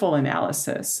careful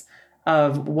analysis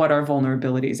of what our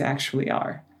vulnerabilities actually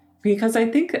are. Because I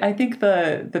think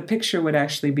the picture would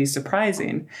actually be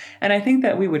surprising. And I think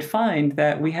that we would find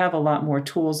that we have a lot more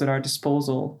tools at our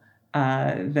disposal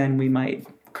than we might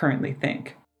currently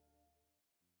think.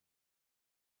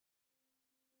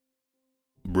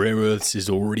 Rare earths is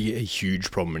already a huge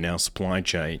problem in our supply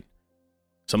chain,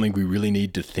 something we really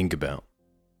need to think about.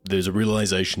 There's a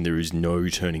realization there is no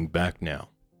turning back now.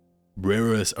 Rare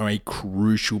earths are a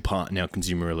crucial part in our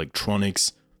consumer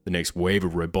electronics, the next wave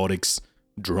of robotics,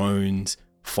 drones,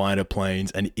 fighter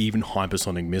planes, and even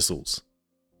hypersonic missiles.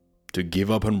 To give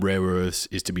up on rare earths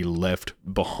is to be left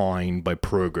behind by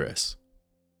progress.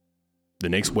 The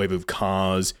next wave of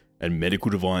cars and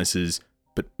medical devices,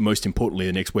 but most importantly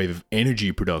the next wave of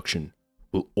energy production,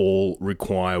 will all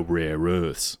require rare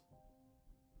earths.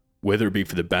 Whether it be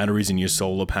for the batteries in your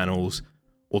solar panels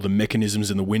or the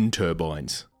mechanisms in the wind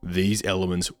turbines, these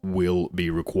elements will be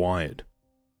required.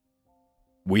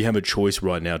 We have a choice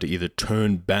right now to either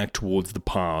turn back towards the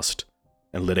past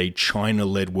and let a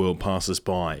China-led world pass us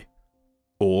by,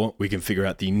 or we can figure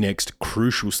out the next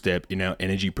crucial step in our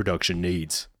energy production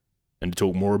needs. And to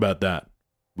talk more about that,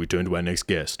 we turn to our next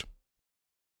guest.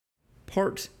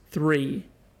 Part 3.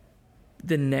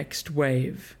 The next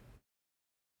wave.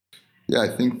 Yeah, I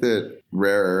think that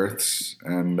rare earths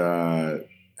and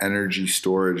energy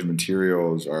storage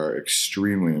materials are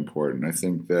extremely important. I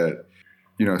think that,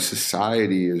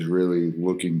 society is really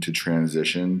looking to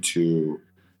transition to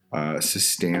a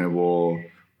sustainable,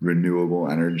 renewable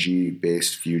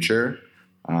energy-based future.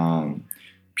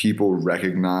 People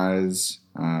recognize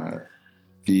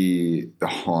the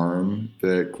harm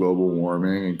that global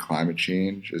warming and climate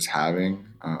change is having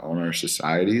on our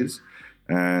societies.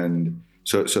 And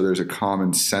so there's a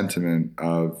common sentiment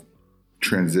of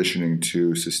transitioning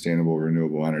to sustainable,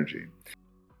 renewable energy.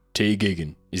 Teague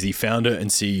Egan is the founder and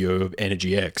CEO of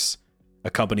EnergyX, a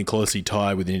company closely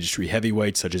tied with industry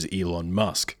heavyweights such as Elon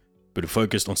Musk, but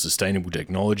focused on sustainable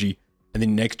technology and the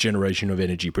next generation of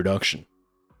energy production.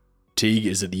 Teague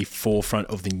is at the forefront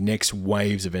of the next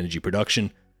waves of energy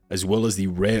production, as well as the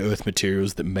rare earth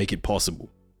materials that make it possible.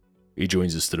 He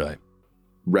joins us today.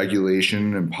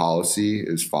 Regulation and policy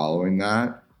is following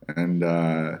that,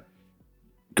 and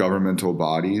governmental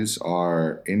bodies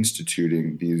are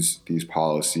instituting these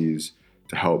policies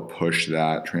to help push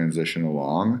that transition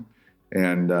along.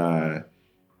 And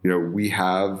we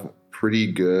have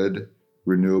pretty good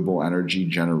renewable energy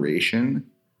generation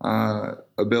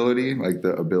ability, like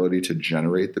the ability to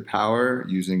generate the power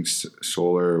using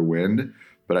solar or wind.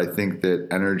 But I think that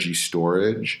energy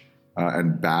storage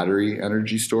and battery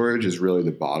energy storage is really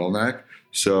the bottleneck.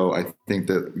 So I think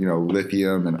that,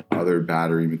 lithium and other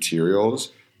battery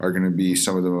materials are going to be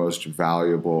some of the most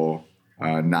valuable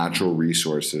natural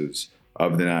resources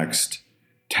of the next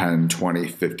 10, 20,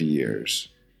 50 years.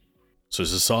 So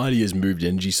society has moved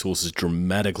energy sources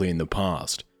dramatically in the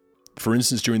past. For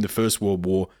instance, during the First World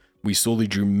War, we saw the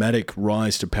dramatic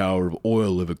rise to power of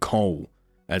oil over coal,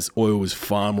 as oil was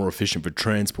far more efficient for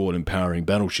transport and powering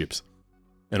battleships.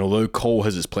 And although coal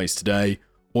has its place today,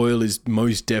 oil is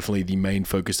most definitely the main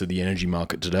focus of the energy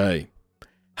market today.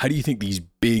 How do you think these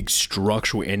big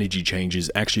structural energy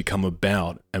changes actually come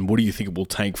about, and what do you think it will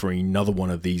take for another one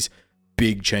of these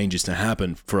big changes to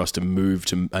happen for us to move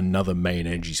to another main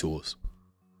energy source?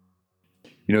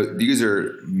 These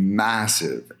are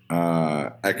massive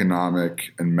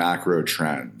economic and macro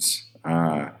trends,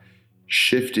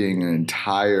 shifting an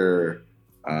entire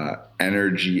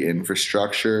energy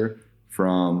infrastructure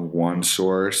from one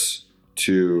source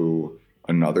to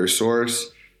another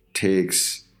source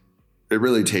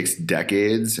really takes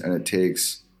decades, and it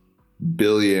takes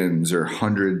billions or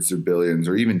hundreds of billions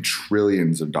or even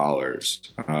trillions of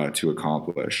dollars to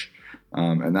accomplish.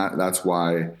 And that's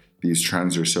why these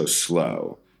trends are so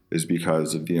slow, is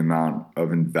because of the amount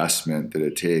of investment that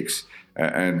it takes.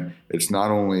 And it's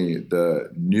not only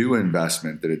the new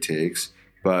investment that it takes,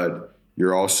 but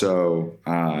you're also,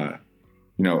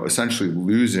 essentially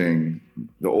losing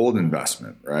the old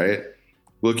investment, right?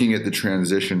 Looking at the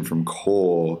transition from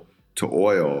coal to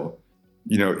oil,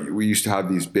 we used to have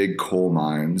these big coal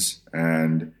mines,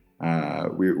 and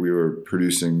we were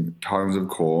producing tons of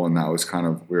coal, and that was kind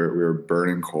of we were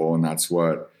burning coal, and that's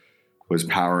what was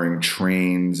powering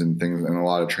trains and things, and a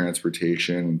lot of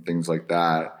transportation and things like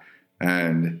that.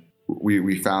 And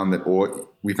we found that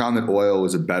oil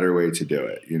was a better way to do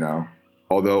it.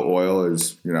 Although oil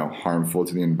is harmful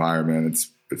to the environment,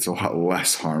 it's a lot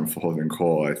less harmful than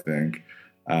coal, I think.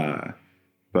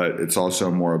 But it's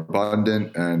also more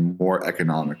abundant and more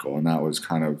economical. And that was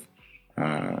kind of,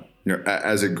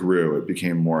 as it grew, it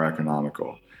became more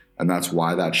economical. And that's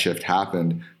why that shift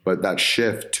happened. But that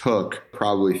shift took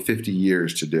probably 50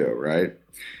 years to do, right?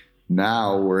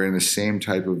 Now we're in the same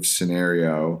type of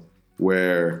scenario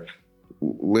where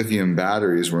lithium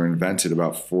batteries were invented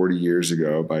about 40 years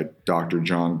ago by Dr.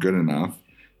 John Goodenough.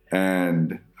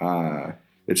 And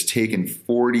it's taken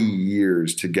 40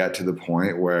 years to get to the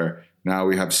point where now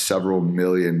we have several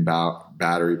million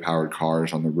battery-powered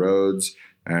cars on the roads,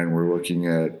 and we're looking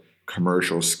at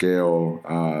commercial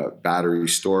scale battery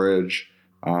storage.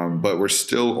 But we're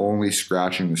still only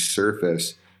scratching the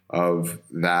surface of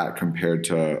that compared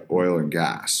to oil and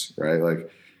gas, right?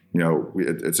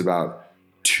 It's about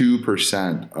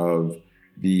 2% of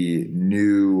the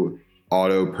new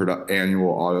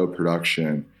annual auto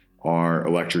production are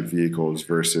electric vehicles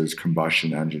versus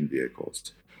combustion engine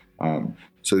vehicles.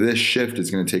 So this shift is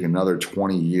going to take another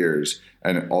 20 years.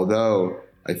 And although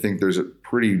I think there's a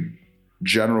pretty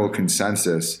general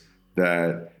consensus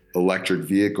that electric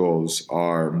vehicles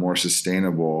are more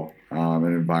sustainable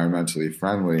and environmentally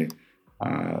friendly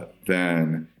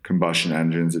than combustion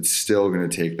engines, it's still going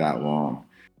to take that long.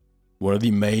 One of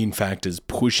the main factors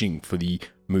pushing for the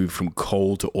move from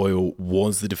coal to oil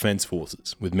was the defense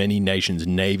forces, with many nations'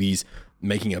 navies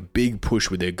making a big push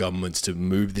with their governments to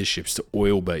move their ships to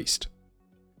oil-based.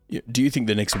 Do you think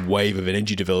the next wave of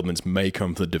energy developments may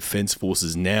come from the defense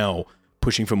forces now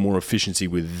pushing for more efficiency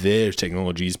with their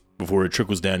technologies before it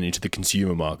trickles down into the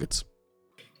consumer markets?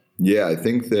 Yeah, I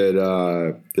think that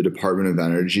the Department of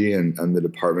Energy and the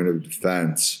Department of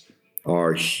Defense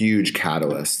are huge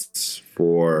catalysts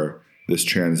for this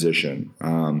transition.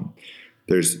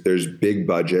 There's big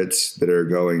budgets that are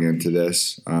going into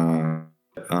this.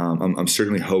 I'm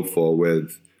certainly hopeful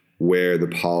with where the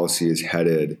policy is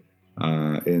headed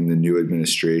in the new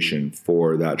administration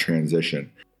for that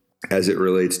transition. As it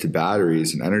relates to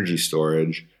batteries and energy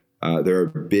storage, there are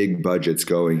big budgets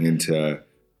going into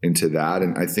that.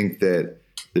 And I think that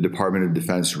the Department of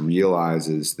Defense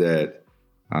realizes that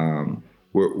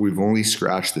we've only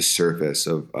scratched the surface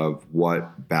of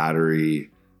what battery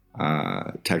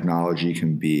technology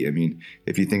can be. I mean,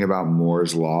 if you think about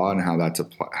Moore's Law and how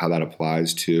that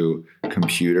applies to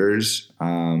computers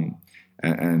and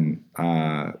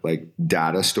like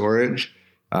data storage,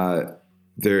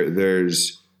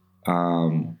 there's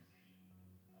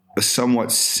a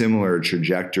somewhat similar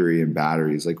trajectory in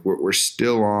batteries. Like we're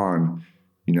still on,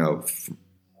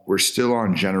 we're still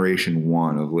on generation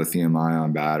 1 of lithium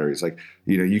ion batteries. Like,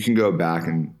 you can go back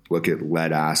and look at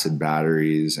lead acid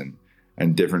batteries and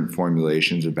and different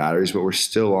formulations of batteries, but we're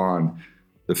still on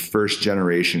the first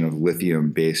generation of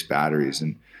lithium-based batteries.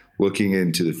 And looking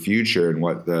into the future and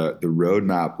what the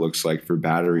roadmap looks like for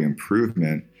battery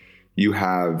improvement, you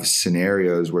have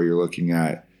scenarios where you're looking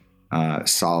at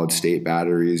solid state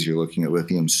batteries, you're looking at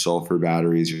lithium sulfur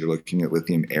batteries, you're looking at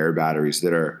lithium air batteries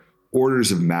that are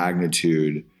orders of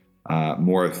magnitude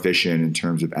more efficient in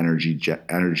terms of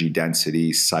energy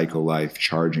density, cycle life,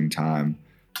 charging time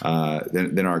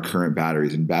than our current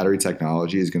batteries. And battery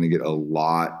technology is going to get a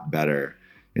lot better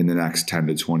in the next 10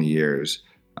 to 20 years.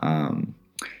 And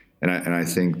I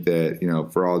think that,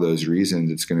 for all those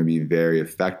reasons, it's going to be very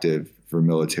effective for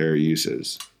military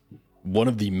uses. One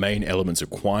of the main elements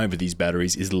required for these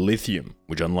batteries is lithium,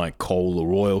 which, unlike coal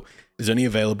or oil, is only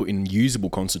available in usable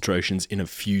concentrations in a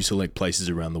few select places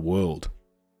around the world.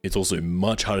 It's also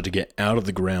much harder to get out of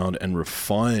the ground and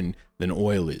refine than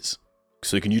oil is.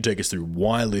 So can you take us through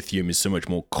why lithium is so much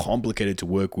more complicated to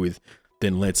work with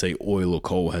than, let's say, oil or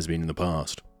coal has been in the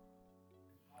past?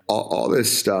 All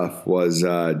this stuff was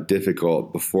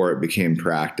difficult before it became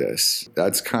practice.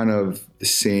 That's kind of the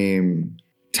same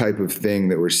type of thing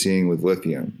that we're seeing with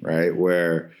lithium, right?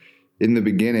 Where in the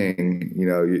beginning,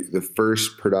 the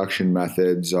first production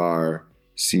methods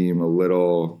seem a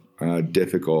little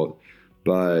difficult,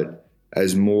 but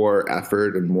as more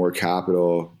effort and more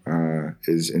capital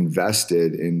is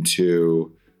invested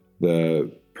into the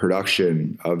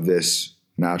production of this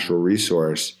natural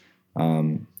resource,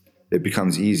 it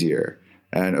becomes easier.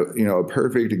 And, a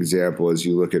perfect example is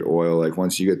you look at oil, like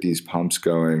once you get these pumps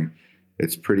going,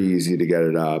 it's pretty easy to get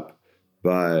it up.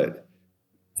 But,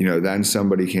 then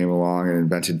somebody came along and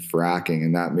invented fracking,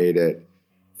 and that made it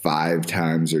 5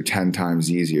 times or 10 times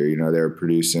easier. They were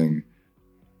producing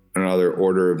another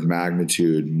order of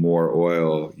magnitude more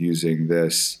oil using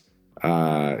this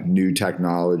new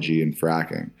technology in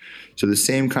fracking. So the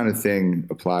same kind of thing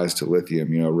applies to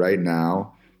lithium. Right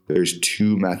now, there's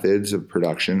 2 methods of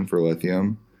production for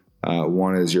lithium.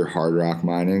 One is your hard rock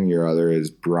mining. Your other is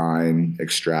brine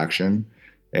extraction.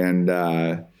 And,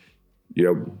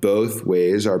 both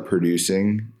ways are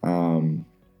producing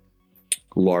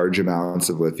large amounts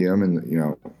of lithium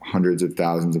and, hundreds of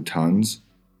thousands of tons.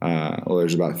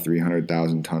 There's about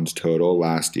 300,000 tons total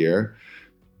last year.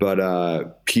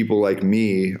 But people like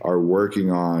me are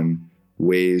working on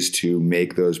ways to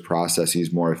make those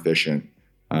processes more efficient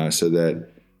so that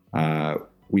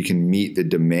we can meet the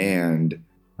demand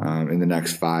in the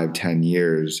next 5-10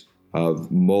 years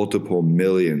of multiple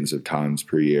millions of tons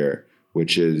per year,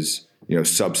 which is,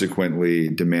 subsequently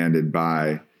demanded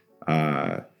by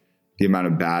the amount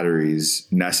of batteries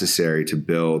necessary to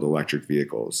build electric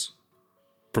vehicles.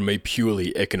 From a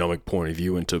purely economic point of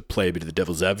view, and to play a bit of the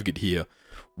devil's advocate here,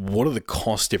 what are the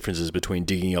cost differences between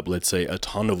digging up, let's say, a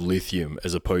ton of lithium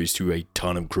as opposed to a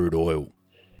ton of crude oil?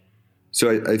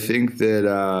 So I think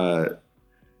that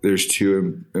there's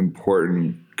 2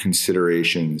 important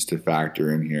considerations to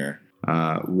factor in here.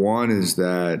 One is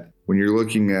that when you're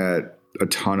looking at a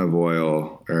ton of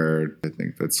oil, or I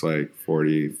think that's like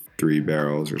 43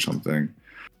 barrels or something,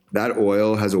 that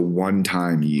oil has a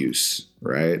one-time use,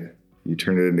 right? You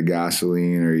turn it into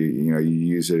gasoline, or you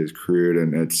use it as crude,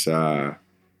 and it's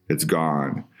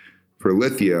gone. For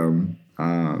lithium,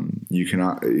 you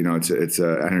cannot, it's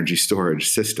a energy storage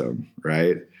system,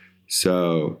 right?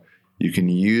 So you can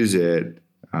use it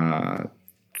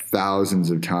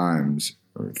thousands of times,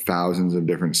 or thousands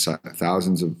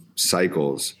of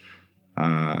cycles,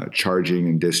 charging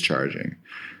and discharging.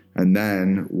 And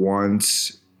then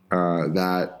once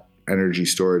that energy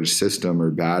storage system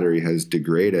or battery has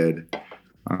degraded,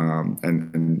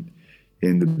 and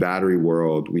in the battery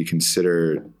world, we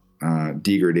consider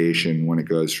degradation when it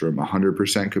goes from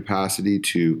 100% capacity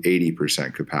to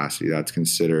 80% capacity. That's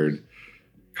considered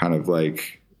kind of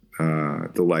like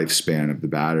the lifespan of the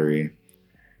battery.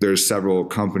 There's several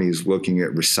companies looking at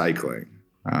recycling.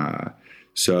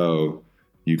 So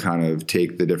you kind of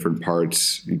take the different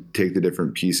parts, you take the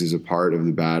different pieces apart of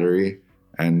the battery,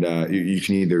 and you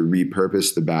can either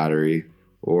repurpose the battery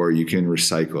or you can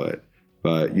recycle it,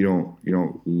 but you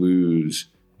don't lose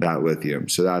that lithium.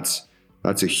 So that's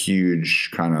a huge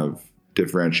kind of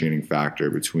differentiating factor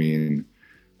between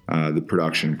the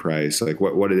production price, like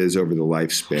what it is over the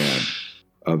lifespan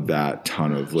of that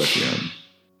ton of lithium.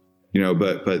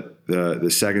 But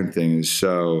the second thing is,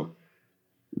 so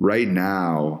right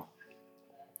now,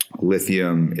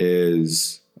 lithium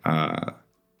is about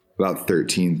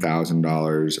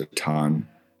 $13,000 a ton.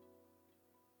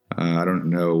 I don't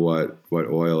know what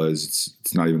oil is.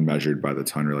 It's not even measured by the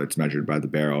ton, really. It's measured by the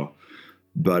barrel.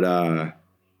 But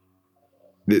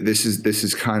this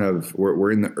is kind of,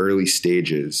 we're in the early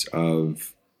stages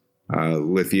of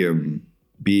lithium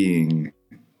being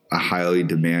a highly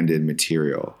demanded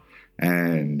material.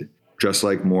 And just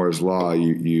like Moore's law,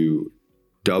 you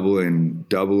double in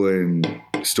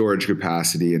storage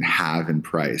capacity and halve in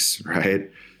price, right?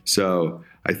 So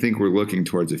I think we're looking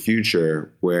towards a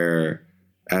future where,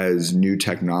 as new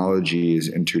technology is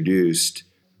introduced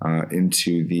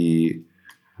into the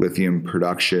lithium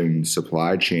production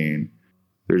supply chain,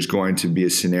 there's going to be a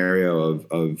scenario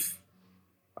of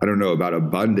I don't know about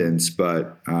abundance,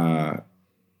 but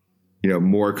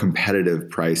more competitive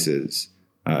prices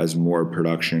as more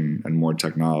production and more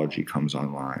technology comes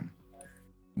online.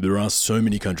 There are so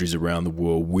many countries around the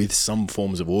world with some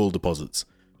forms of oil deposits,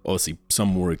 obviously some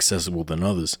more accessible than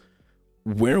others.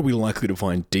 Where are we likely to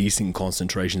find decent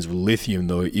concentrations of lithium,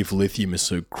 though, if lithium is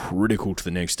so critical to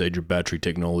the next stage of battery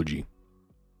technology?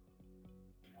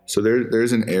 So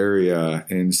there's an area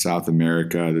in South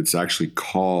America that's actually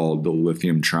called the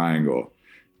Lithium Triangle.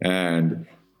 And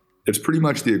it's pretty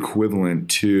much the equivalent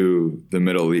to the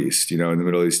Middle East. In the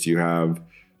Middle East, you have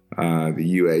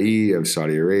the UAE, you have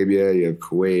Saudi Arabia, you have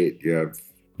Kuwait, you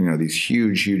have these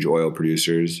huge oil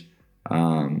producers.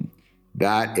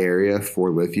 That area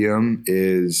for lithium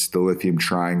is the Lithium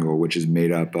Triangle, which is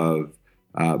made up of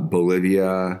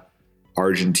Bolivia,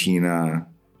 Argentina,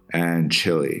 and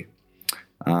Chile.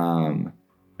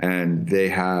 And they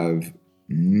have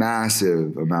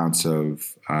massive amounts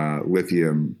of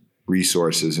lithium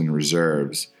resources and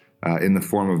reserves in the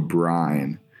form of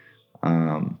brine.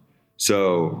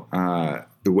 So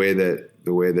the way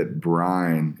that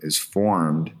brine is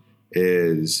formed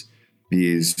is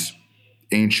these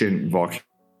ancient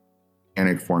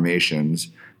volcanic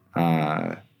formations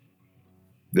that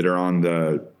are on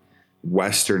the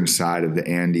western side of the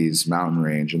Andes mountain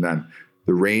range. And then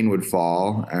the rain would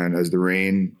fall, and as the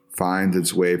rain finds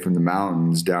its way from the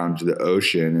mountains down to the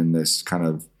ocean in this kind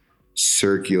of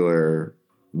circular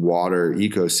water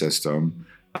ecosystem,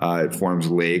 it forms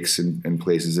lakes in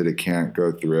places that it can't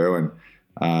go through.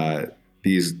 And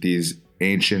these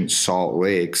ancient salt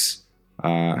lakes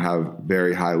have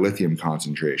very high lithium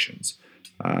concentrations.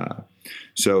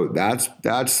 So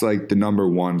that's like the number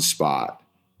one spot.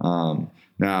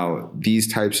 Now,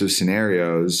 these types of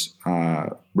scenarios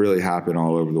really happen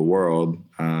all over the world.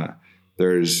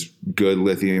 There's good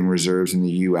lithium reserves in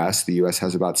the U.S. The U.S.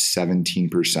 has about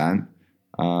 17%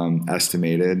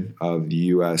 estimated of the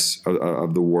U.S.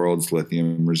 of the world's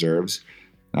lithium reserves.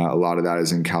 A lot of that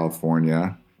is in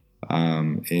California,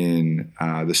 in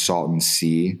the Salton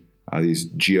Sea, these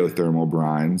geothermal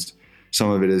brines.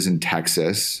 Some of it is in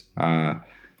Texas. There's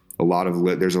a lot of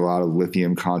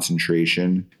lithium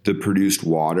concentration. The produced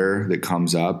water that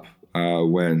comes up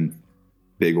when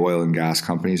big oil and gas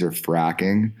companies are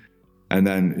fracking. And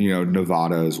then,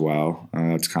 Nevada as well.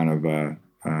 That's kind of a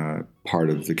part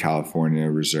of the California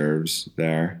reserves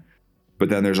there. But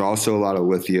then there's also a lot of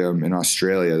lithium in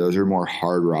Australia. Those are more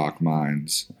hard rock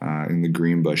mines in the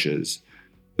green bushes.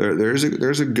 There's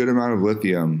a good amount of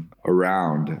lithium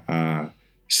around.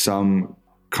 Some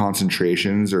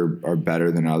concentrations are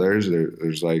better than others.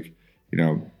 There's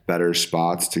better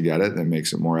spots to get it that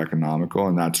makes it more economical,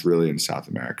 and that's really in South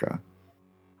America.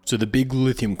 So the big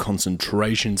lithium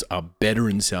concentrations are better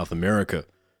in South America,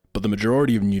 but the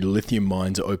majority of new lithium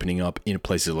mines are opening up in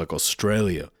places like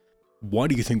Australia. Why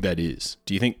do you think that is?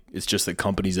 Do you think it's just that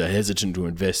companies are hesitant to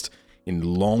invest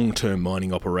in long-term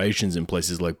mining operations in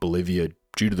places like Bolivia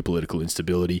due to the political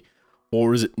instability?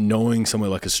 Or is it knowing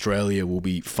somewhere like Australia will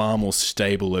be far more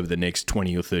stable over the next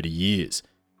 20 or 30 years?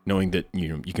 Knowing that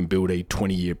you can build a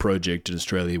 20-year project in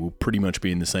Australia will pretty much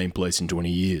be in the same place in 20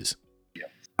 years.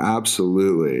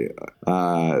 Absolutely.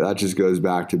 That just goes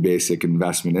back to basic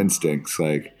investment instincts.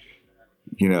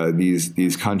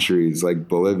 These countries like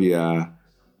Bolivia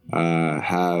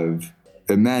have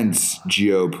immense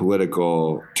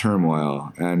geopolitical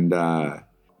turmoil. And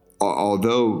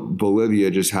although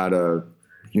Bolivia just had a,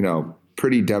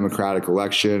 pretty democratic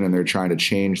election, and they're trying to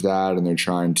change that, and they're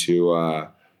trying to,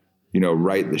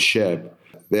 right the ship,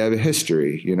 they have a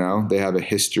history, they have a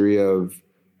history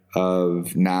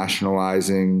of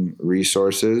nationalizing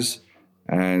resources,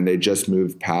 and they just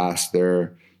moved past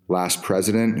their last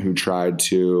president who tried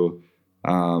to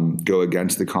go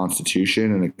against the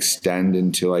Constitution and extend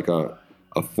into like a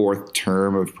fourth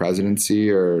term of presidency,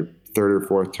 or third or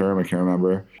fourth term, I can't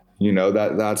remember.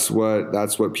 That's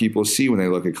what people see when they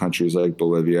look at countries like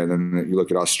Bolivia. And then you look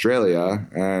at Australia,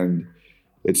 and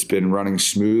it's been running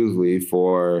smoothly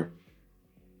for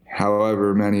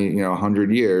however many,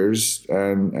 100 years.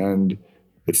 And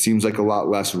it seems like a lot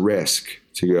less risk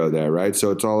to go there, right? So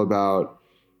it's all about,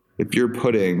 if you're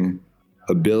putting $1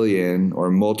 a billion or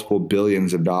multiple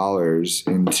billions of dollars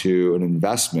into an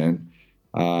investment,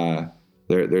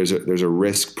 there's a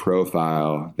risk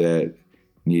profile that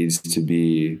needs to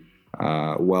be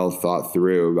well thought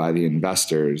through by the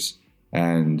investors,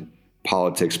 and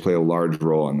politics play a large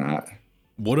role in that.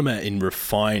 What about in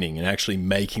refining and actually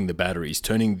making the batteries,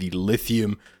 turning the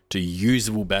lithium to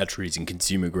usable batteries and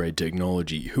consumer grade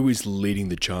technology? Who is leading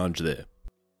the charge there?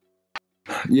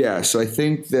 Yeah, so I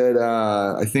think that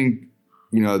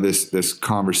this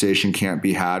conversation can't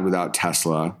be had without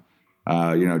Tesla.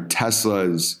 Tesla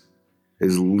is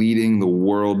leading the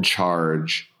world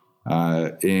charge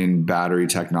in battery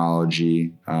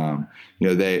technology.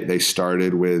 They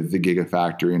started with the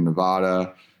Gigafactory in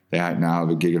Nevada. They now have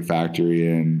a Gigafactory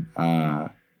in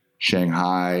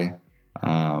Shanghai.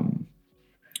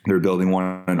 They're building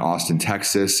one in Austin,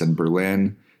 Texas, and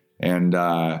Berlin, and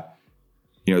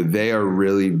they are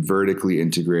really vertically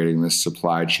integrating this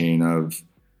supply chain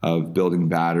of building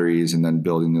batteries and then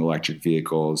building the electric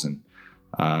vehicles, and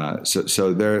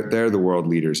so they're the world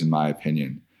leaders in my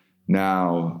opinion.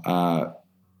 Now,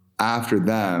 after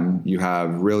them, you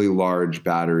have really large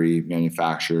battery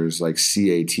manufacturers like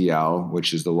CATL,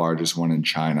 which is the largest one in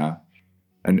China,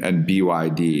 and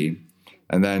BYD.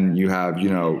 And then you have,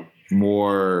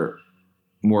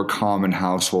 more common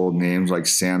household names like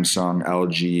Samsung,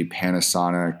 LG,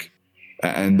 Panasonic,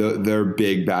 and they're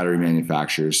big battery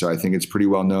manufacturers. So I think it's pretty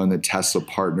well known that Tesla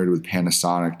partnered with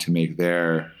Panasonic to make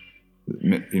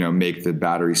make the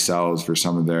battery cells for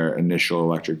some of their initial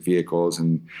electric vehicles.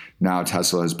 And now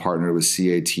Tesla has partnered with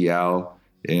CATL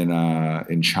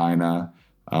in China.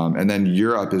 And then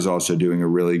Europe is also doing a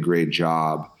really great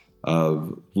job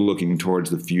of looking towards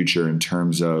the future in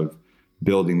terms of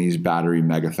building these battery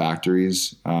mega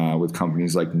factories with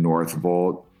companies like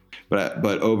Northvolt. But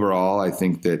overall, I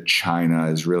think that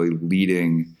China is really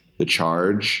leading the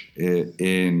charge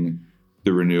in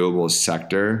the renewables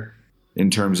sector in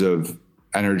terms of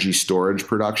energy storage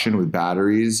production with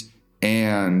batteries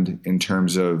and in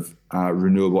terms of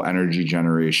renewable energy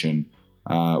generation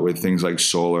with things like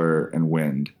solar and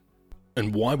wind.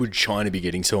 And why would China be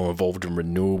getting so involved in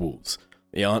renewables?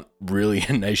 They aren't really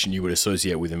a nation you would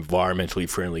associate with environmentally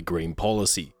friendly green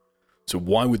policy. So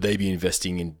why would they be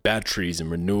investing in batteries and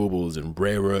renewables and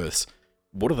rare earths?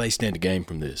 What do they stand to gain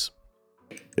from this?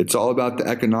 It's all about the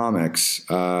economics.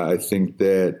 I think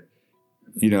that,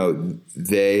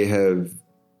 they have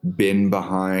been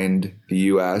behind the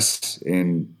U.S.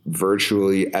 in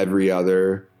virtually every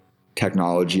other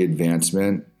technology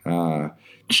advancement.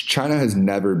 China has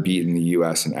never beaten the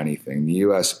U.S. in anything. The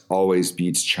U.S. always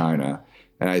beats China.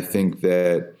 And I think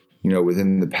that,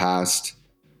 within the past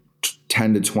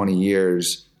 10 to 20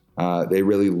 years, they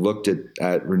really looked at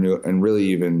and really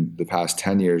even the past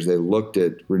 10 years, they looked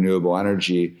at renewable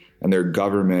energy, and their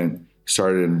government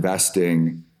started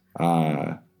investing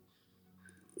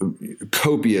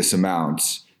copious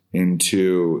amounts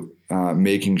into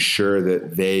making sure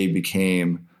that they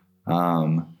became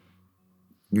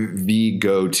the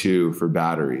go-to for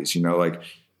batteries. Like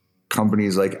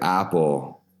companies like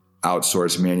Apple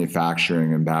outsource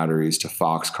manufacturing and batteries to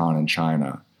Foxconn in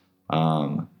China.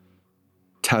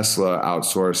 Tesla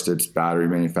outsourced its battery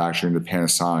manufacturing to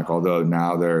Panasonic, although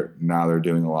now they're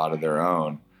doing a lot of their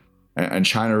own. And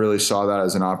China really saw that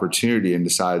as an opportunity and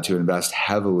decided to invest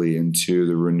heavily into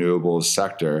the renewables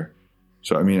sector.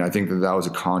 So, I think that was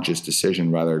a conscious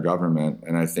decision by their government,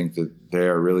 and I think that they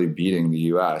are really beating the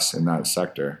U.S. in that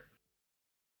sector.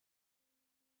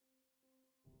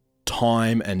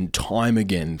 Time and time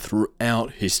again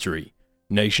throughout history,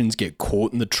 nations get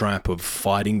caught in the trap of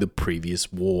fighting the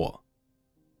previous war,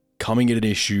 coming at an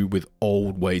issue with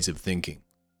old ways of thinking.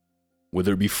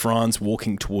 Whether it be France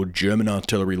walking toward German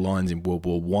artillery lines in World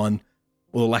War I,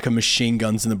 or the lack of machine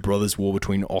guns in the Brothers' War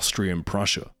between Austria and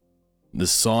Prussia, the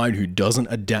side who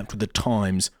doesn't adapt with the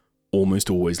times almost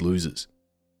always loses.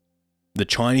 The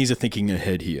Chinese are thinking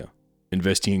ahead here,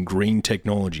 investing in green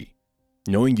technology,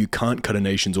 knowing you can't cut a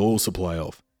nation's oil supply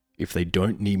off if they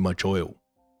don't need much oil.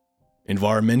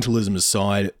 Environmentalism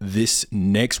aside, this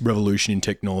next revolution in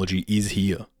technology is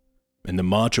here, and the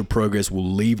march of progress will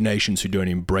leave nations who don't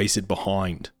embrace it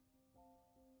behind.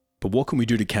 But what can we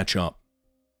do to catch up,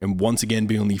 and once again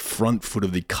be on the front foot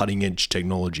of the cutting-edge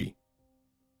technology,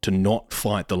 to not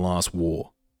fight the last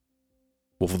war?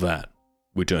 Well, for that,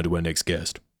 we turn to our next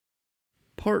guest.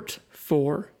 Part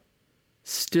 4.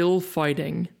 Still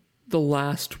Fighting the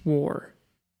Last War.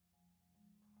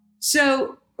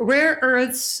 So, rare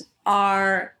earths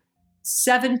are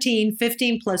 15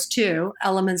 plus 2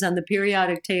 elements on the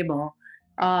periodic table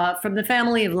from the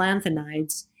family of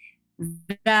lanthanides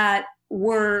that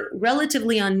were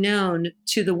relatively unknown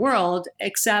to the world,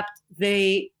 except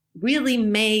they really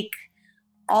make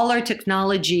all our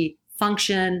technology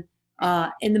function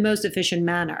in the most efficient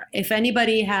manner. If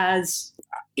anybody has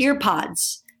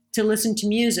earpods to listen to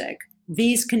music,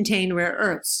 these contain rare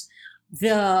earths.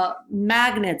 The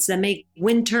magnets that make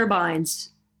wind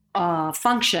turbines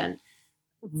function,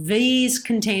 these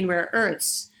contain rare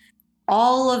earths.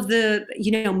 All of the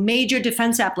major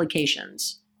defense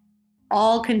applications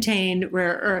all contain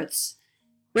rare earths.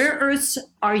 Rare earths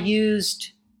are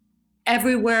used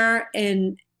everywhere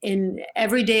in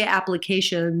everyday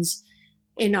applications,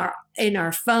 in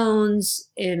our phones,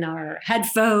 in our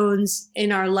headphones,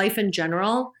 in our life in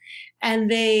general,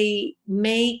 and they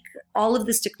make all of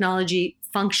this technology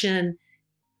function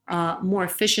more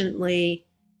efficiently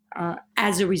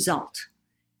as a result.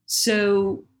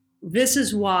 So this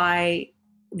is why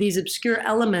these obscure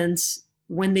elements,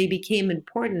 when they became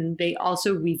important, they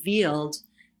also revealed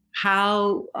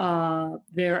how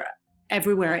they're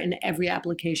everywhere in every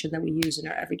application that we use in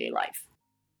our everyday life.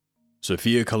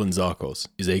 Sofia Kalintzakos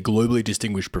is a globally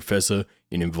distinguished professor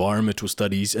in environmental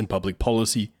studies and public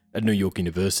policy at New York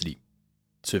University.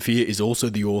 Sofia is also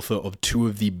the author of two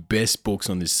of the best books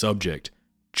on this subject,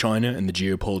 China and the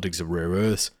Geopolitics of Rare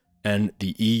Earths, and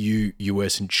the EU,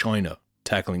 US, and China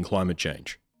Tackling Climate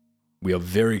Change. We are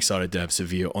very excited to have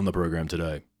Sofia on the program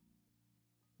today.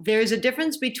 There's a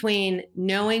difference between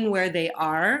knowing where they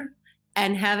are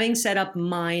and having set up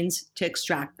mines to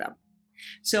extract them.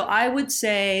 So I would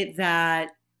say that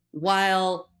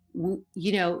while,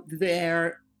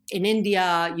 they're in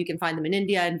India, you can find them in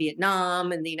India and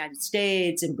Vietnam and the United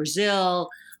States and Brazil,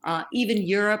 even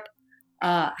Europe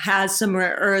has some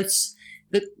rare earths.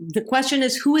 The question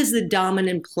is, who is the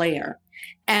dominant player?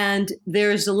 And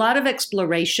there's a lot of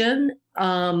exploration,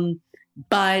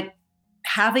 but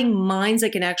having mines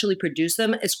that can actually produce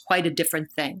them is quite a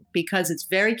different thing, because it's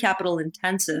very capital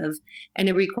intensive and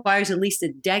it requires at least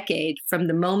a decade from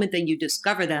the moment that you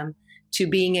discover them to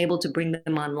being able to bring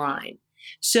them online.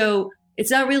 So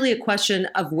it's not really a question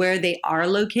of where they are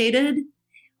located,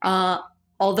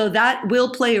 although that will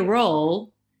play a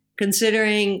role,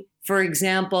 considering, for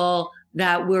example,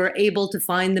 that we're able to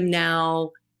find them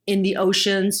now in the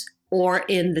oceans or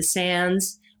in the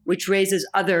sands, which raises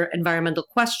other environmental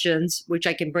questions, which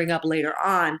I can bring up later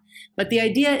on. But the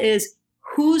idea is,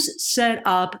 who's set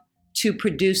up to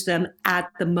produce them at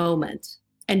the moment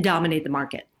and dominate the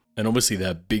market? And obviously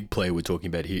that big player we're talking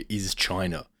about here is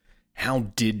China.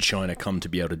 How did China come to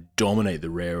be able to dominate the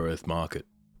rare earth market?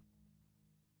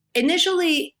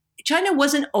 Initially, China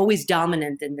wasn't always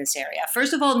dominant in this area.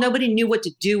 First of all, nobody knew what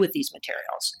to do with these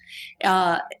materials.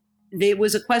 There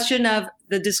was a question of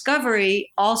the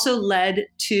discovery also led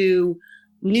to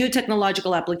new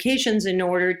technological applications in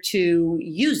order to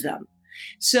use them.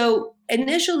 So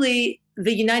initially,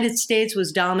 the United States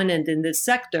was dominant in this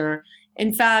sector.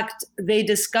 In fact, they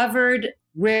discovered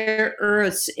rare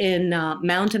earths in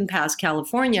Mountain Pass,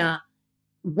 California,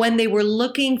 when they were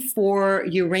looking for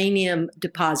uranium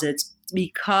deposits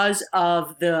because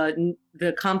of the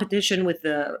competition with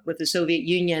the Soviet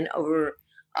Union over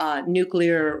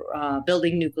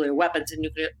building nuclear weapons and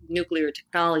nuclear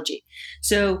technology.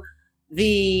 So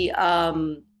they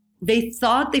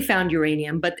thought they found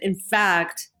uranium, but in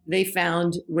fact, they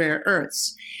found rare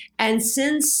earths. And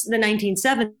since the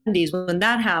 1970s, when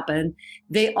that happened,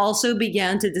 they also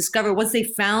began to discover, once they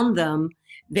found them,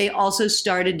 they also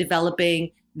started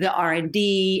developing the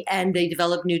R&D, and they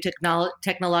developed new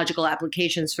technological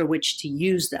applications for which to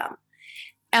use them.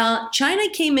 China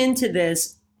came into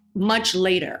this much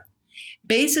later.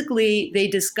 Basically, they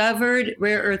discovered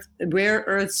rare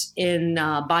earths in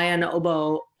Bayan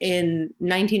Obo in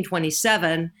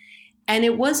 1927, and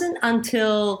it wasn't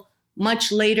until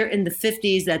much later in the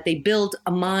 50s that they built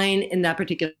a mine in that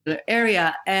particular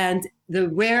area, and the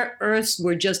rare earths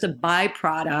were just a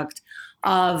byproduct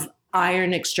of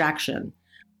iron extraction.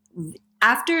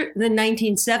 After the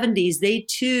 1970s, they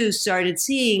too started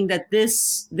seeing that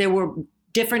there were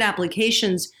different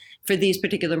applications for these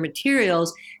particular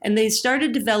materials, and they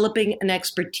started developing an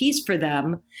expertise for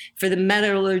them, for the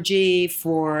metallurgy,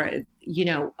 for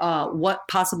what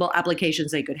possible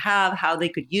applications they could have, how they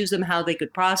could use them, how they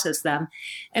could process them.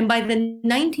 And by the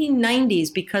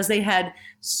 1990s, because they had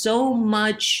so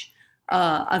much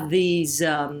of these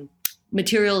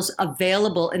materials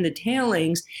available in the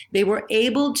tailings, they were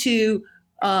able to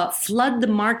flood the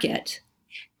market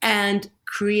and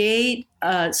create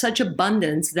such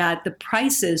abundance that the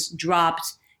prices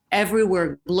dropped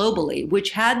everywhere globally,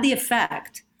 which had the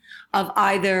effect of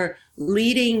either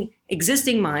leading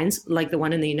existing mines, like the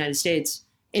one in the United States,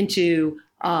 into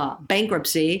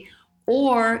bankruptcy,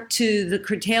 or to the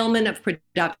curtailment of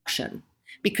production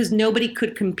because nobody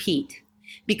could compete.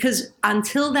 Because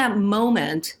until that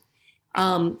moment,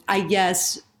 I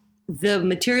guess the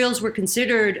materials were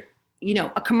considered,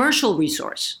 a commercial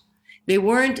resource. They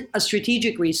weren't a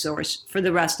strategic resource for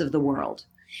the rest of the world.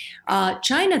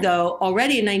 China, though,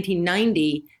 already in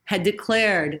 1990 had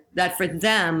declared that for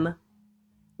them,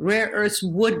 rare earths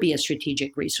would be a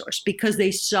strategic resource because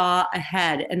they saw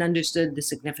ahead and understood the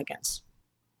significance.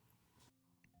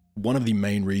 One of the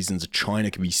main reasons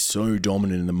China can be so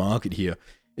dominant in the market here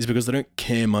is because they don't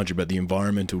care much about the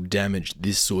environmental damage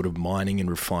this sort of mining and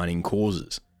refining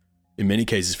causes. In many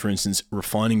cases, for instance,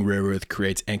 refining rare earth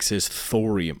creates excess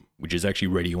thorium, which is actually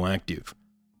radioactive,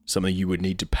 something you would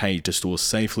need to pay to store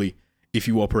safely if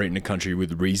you operate in a country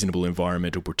with reasonable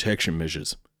environmental protection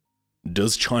measures.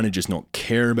 Does China just not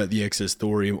care about the excess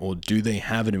thorium, or do they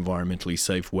have an environmentally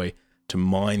safe way to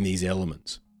mine these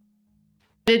elements?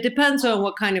 It depends on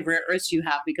what kind of rare earths you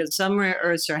have, because some rare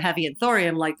earths are heavy in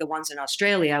thorium, like the ones in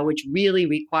Australia, which really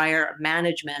require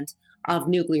management of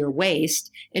nuclear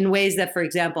waste in ways that, for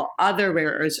example, other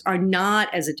rare earths are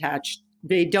not as attached.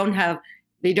 They don't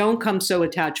come so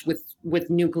attached with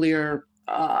nuclear,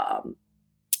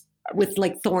 with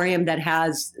like thorium that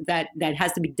has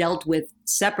to be dealt with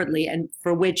separately, and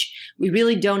for which we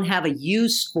really don't have a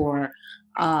use for,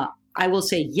 I will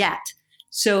say, yet.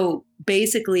 So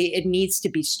basically, it needs to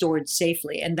be stored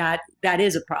safely, and that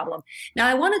is a problem. Now,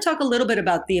 I want to talk a little bit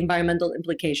about the environmental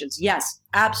implications. Yes,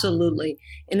 absolutely.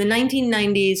 In the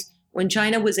 1990s, when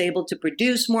China was able to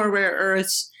produce more rare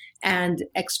earths and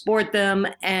export them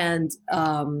and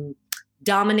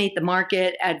dominate the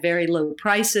market at very low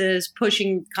prices,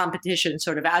 pushing competition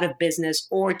sort of out of business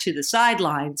or to the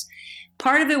sidelines,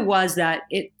 part of it was that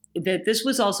this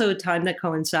was also a time that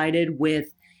coincided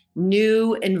with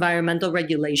new environmental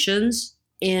regulations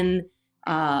in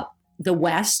the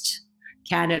West,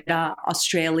 Canada,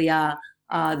 Australia,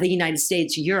 the United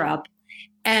States, Europe.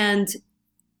 And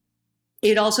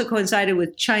it also coincided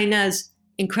with China's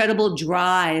incredible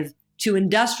drive to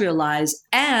industrialize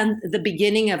and the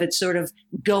beginning of its sort of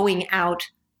going out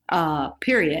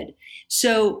period.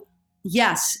 So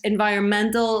yes,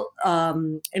 environmental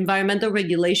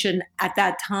regulation at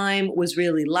that time was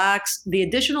really lax. The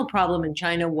additional problem in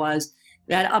China was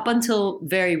that up until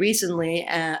very recently,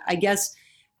 I guess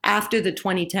after the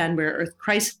 2010 rare earth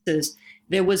crisis,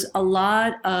 there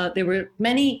were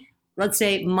many, let's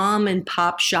say, mom and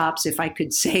pop shops, if I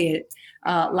could say it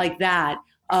like that,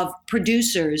 of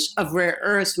producers of rare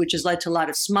earths, which has led to a lot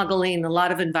of smuggling, a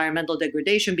lot of environmental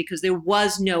degradation, because there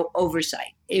was no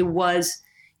oversight. It was,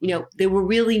 there were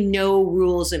really no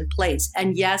rules in place.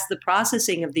 And yes, the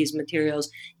processing of these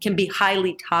materials can be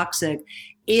highly toxic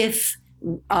if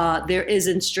there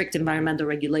isn't strict environmental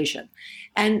regulation.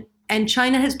 And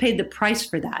China has paid the price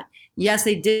for that. Yes,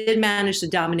 they did manage to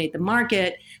dominate the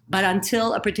market, but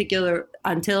until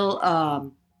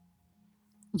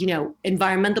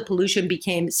environmental pollution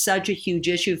became such a huge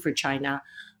issue for China,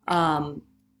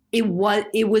 it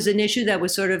was an issue that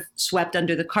was sort of swept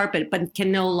under the carpet, but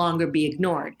can no longer be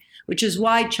ignored, which is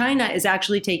why China is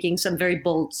actually taking some very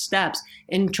bold steps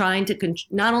in trying to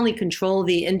not only control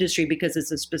the industry because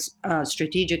it's a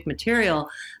strategic material,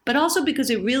 but also because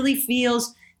it really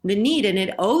feels the need, and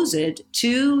it owes it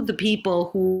to the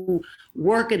people who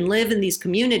work and live in these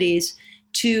communities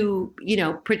to,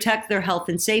 protect their health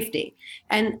and safety.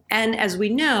 And as we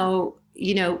know,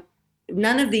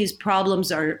 none of these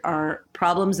problems are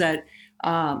problems that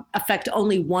affect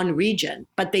only one region,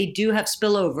 but they do have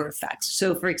spillover effects.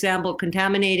 So, for example,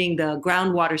 contaminating the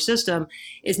groundwater system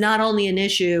is not only an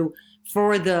issue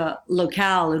for the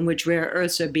locale in which rare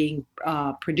earths are being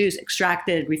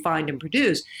extracted, refined, and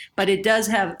produced, but it does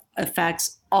have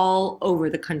effects all over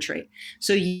the country.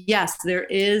 So yes, there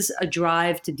is a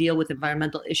drive to deal with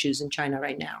environmental issues in China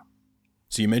right now.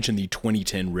 So you mentioned the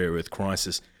 2010 rare earth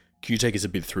crisis. Can you take us a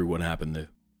bit through what happened there?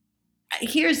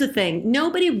 Here's the thing.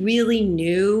 Nobody really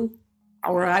knew,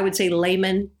 or I would say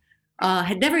laymen,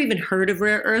 had never even heard of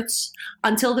rare earths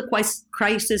until the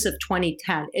crisis of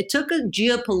 2010. It took a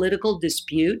geopolitical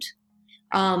dispute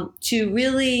to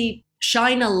really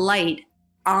shine a light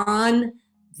on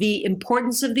the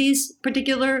importance of these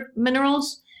particular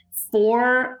minerals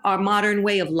for our modern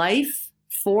way of life,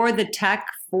 for the tech,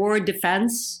 for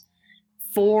defense,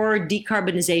 for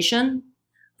decarbonization.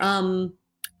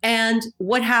 And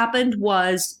what happened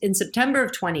was in September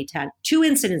of 2010, two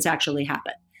incidents actually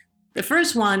happened. The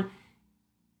first one,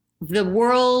 the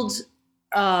world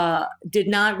did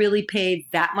not really pay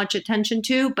that much attention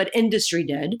to, but industry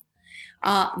did.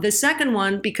 The second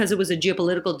one, because it was a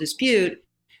geopolitical dispute,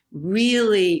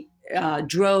 really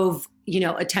drove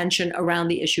attention around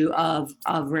the issue of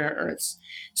rare earths.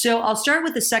 So I'll start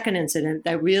with the second incident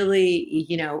that really,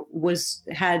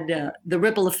 had the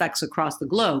ripple effects across the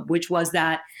globe, which was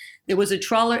that there was a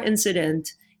trawler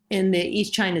incident in the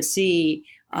East China Sea.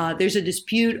 There's a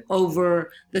dispute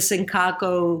over the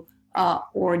Senkaku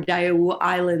or Diaoyu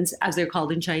Islands, as they're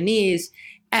called in Chinese,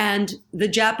 and the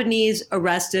Japanese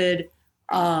arrested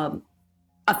a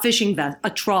fishing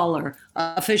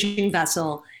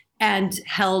vessel, and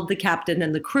held the captain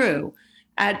and the crew.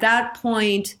 At that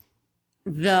point,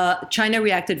 China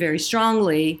reacted very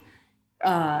strongly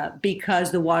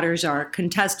because the waters are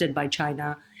contested by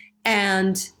China,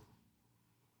 and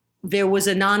there was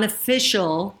a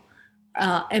non-official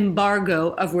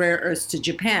embargo of rare earths to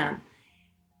Japan.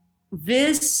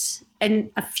 This, and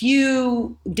a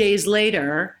few days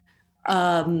later,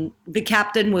 the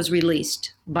captain was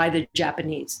released by the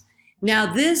Japanese. Now,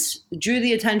 this drew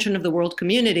the attention of the world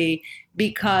community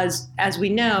because, as we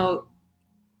know,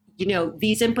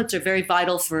 these inputs are very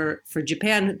vital for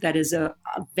Japan. That is a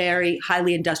very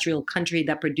highly industrial country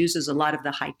that produces a lot of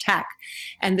the high tech.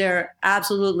 And they're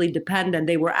absolutely dependent.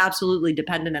 They were absolutely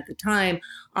dependent at the time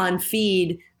on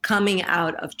feed coming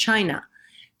out of China.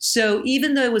 So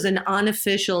even though it was an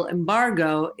unofficial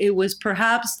embargo, it was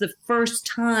perhaps the first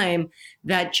time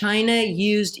that China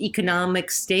used economic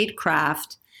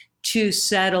statecraft to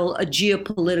settle a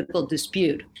geopolitical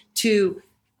dispute, to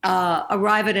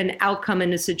arrive at an outcome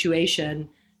in a situation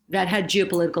that had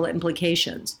geopolitical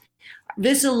implications.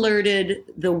 This alerted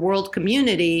the world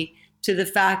community to the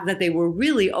fact that they were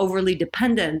really overly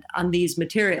dependent on these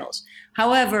materials.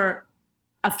 However,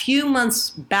 a few months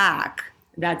back,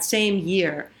 that same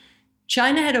year,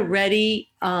 China had already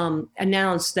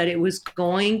announced that it was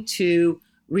going to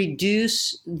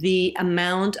reduce the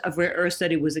amount of rare earths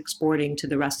that it was exporting to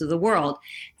the rest of the world.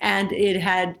 And it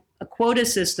had a quota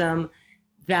system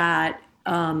that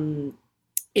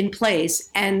in place,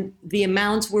 and the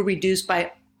amounts were reduced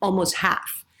by almost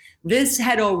half. This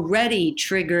had already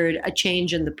triggered a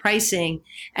change in the pricing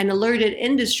and alerted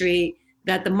industry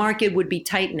that the market would be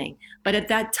tightening. But at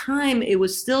that time, it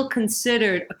was still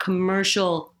considered a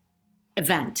commercial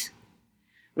event,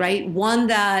 right? One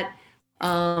that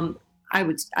I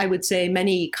would say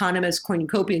many economists,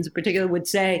 cornucopians in particular, would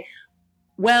say,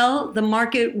 well, the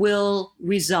market will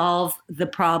resolve the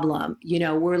problem.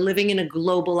 We're living in a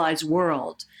globalized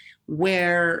world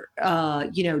where,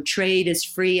 trade is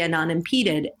free and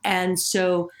unimpeded. And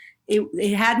so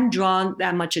it hadn't drawn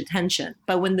that much attention.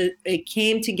 But when it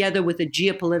came together with a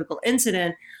geopolitical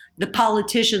incident, the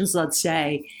politicians, let's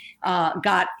say,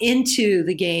 got into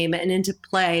the game and into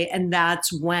play. And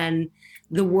that's when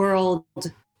the world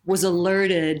was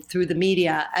alerted through the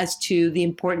media as to the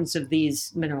importance of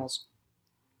these minerals.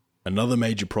 Another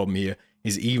major problem here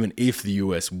is even if the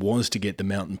US was to get the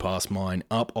Mountain Pass mine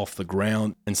up off the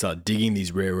ground and start digging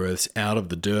these rare earths out of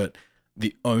the dirt,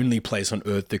 the only place on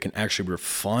Earth that can actually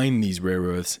refine these rare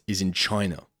earths is in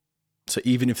China. So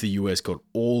even if the US got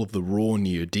all of the raw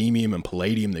neodymium and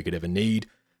palladium they could ever need,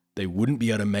 they wouldn't be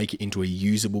able to make it into a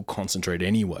usable concentrate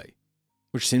anyway,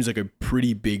 which seems like a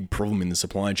pretty big problem in the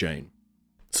supply chain.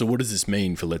 So what does this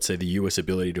mean for, let's say, the US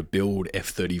ability to build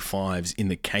F-35s in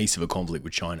the case of a conflict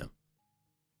with China?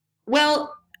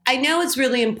 Well, I know it's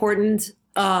really important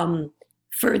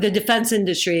for the defense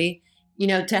industry,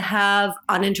 to have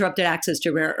uninterrupted access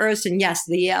to rare earths. And yes,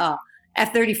 the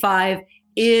F-35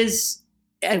 is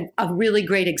a really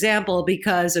great example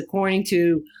because according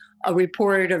to a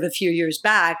report of a few years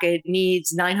back, it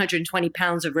needs 920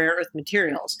 pounds of rare earth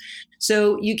materials.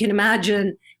 So you can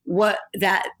imagine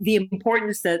the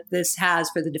importance that this has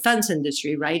for the defense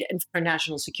industry, right, and for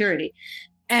national security.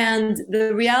 And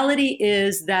the reality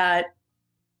is that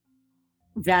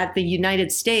the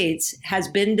United States has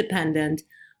been dependent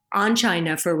on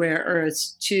China for rare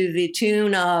earths to the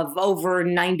tune of over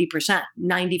 90%,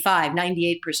 95,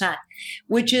 98%,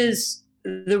 which is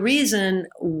the reason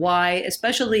why,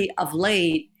 especially of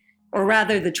late, or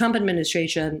rather the Trump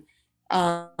administration,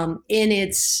 in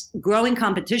its growing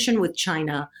competition with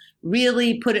China,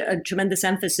 really put a tremendous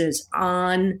emphasis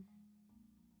on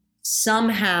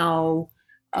somehow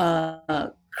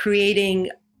creating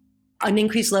an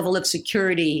increased level of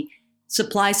security,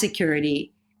 supply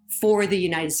security for the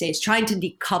United States, trying to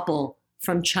decouple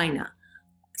from China.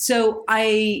 So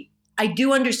I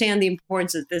do understand the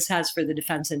importance that this has for the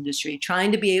defense industry,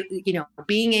 trying to be,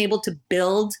 being able to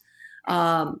build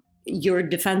your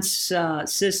defense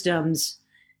systems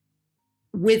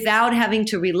without having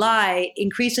to rely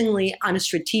increasingly on a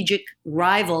strategic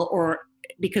rival, or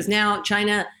because now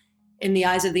China, in the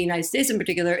eyes of the United States in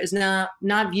particular, is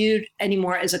not viewed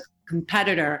anymore as a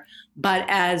competitor, but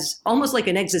as almost like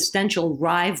an existential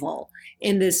rival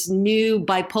in this new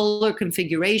bipolar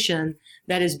configuration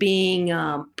that is being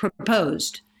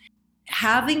proposed.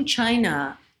 Having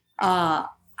China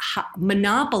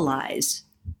monopolize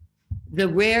the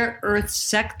rare earth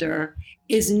sector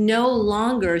is no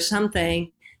longer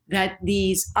something that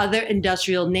these other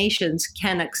industrial nations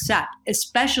can accept,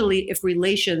 especially if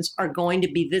relations are going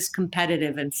to be this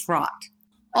competitive and fraught.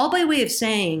 All by way of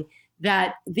saying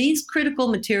that these critical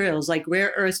materials like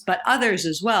rare earths, but others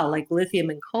as well, like lithium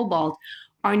and cobalt,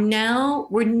 are now,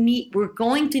 we're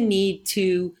going to need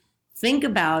to think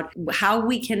about how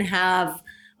we can have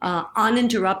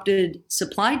uninterrupted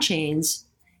supply chains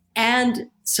and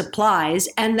supplies,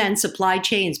 and then supply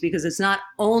chains, because it's not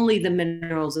only the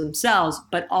minerals themselves,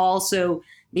 but also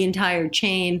the entire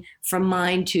chain from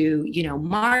mine to,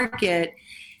 market,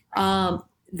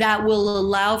 that will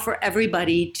allow for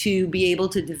everybody to be able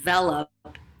to develop,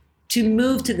 to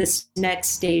move to this next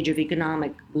stage of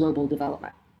economic global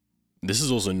development. This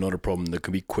is also not a problem that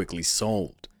can be quickly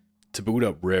solved. To build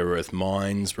up rare earth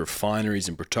mines, refineries,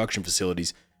 and production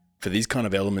facilities for these kind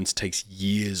of elements takes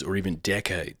years or even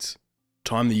decades.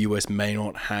 Time the US may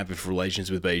not have if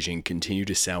relations with Beijing continue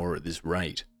to sour at this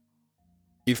rate.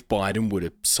 If Biden were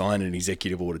to sign an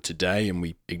executive order today, and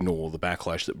we ignore the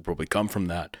backlash that would probably come from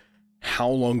that, how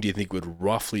long do you think it would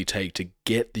roughly take to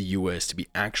get the US to be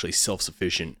actually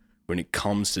self-sufficient when it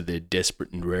comes to their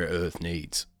desperate and rare earth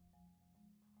needs?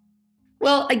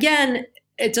 Well, again,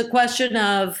 it's a question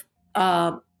of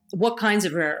what kinds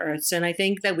of rare earths. And I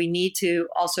think that we need to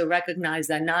also recognize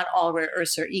that not all rare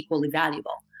earths are equally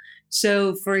valuable.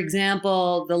 So, for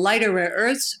example, the lighter rare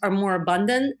earths are more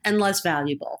abundant and less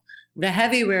valuable. The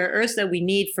heavy rare earths that we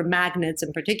need for magnets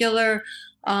in particular,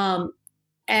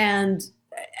 and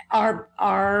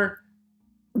are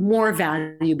more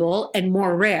valuable and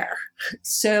more rare.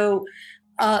 So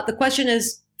the question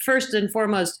is, first and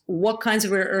foremost, what kinds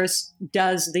of rare earths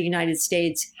does the United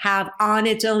States have on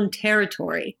its own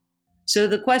territory? So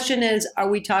the question is, are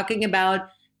we talking about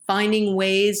finding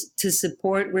ways to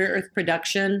support rare earth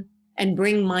production and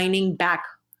bring mining back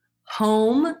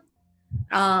home?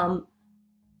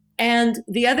 And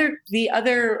the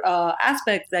other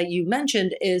aspect that you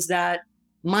mentioned is that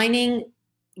mining,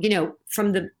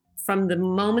 from the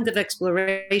moment of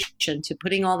exploration to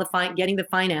putting all getting the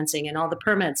financing and all the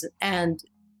permits and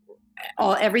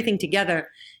everything together,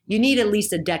 you need at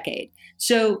least a decade.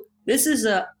 So this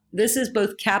is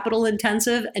both capital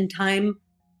intensive and time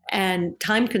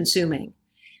consuming.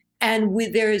 And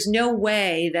there is no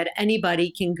way that anybody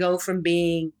can go from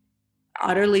being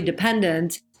utterly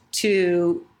dependent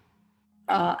to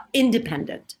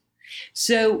independent.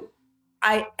 So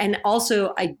I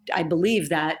believe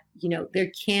that,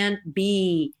 there can't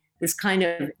be this kind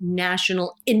of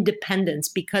national independence,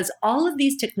 because all of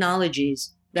these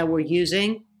technologies that we're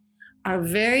using are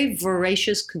very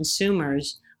voracious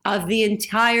consumers of the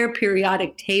entire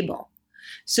periodic table.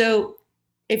 So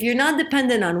if you're not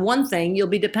dependent on one thing, you'll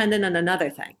be dependent on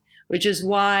another thing, which is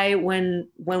why when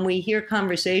we hear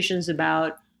conversations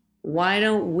about why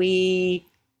don't we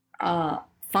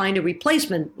find a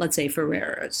replacement, let's say, for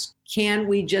rare earths, can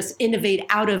we just innovate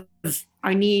out of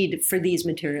our need for these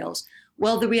materials?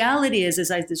 Well, the reality is, as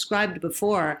I described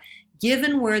before,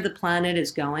 given where the planet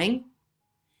is going,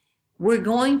 we're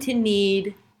going to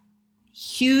need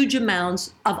huge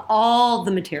amounts of all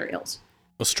the materials.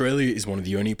 Australia is one of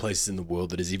the only places in the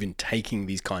world that is even taking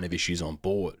these kind of issues on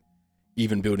board,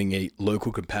 even building a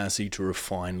local capacity to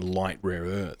refine light rare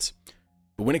earths.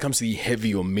 But when it comes to the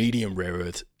heavy or medium rare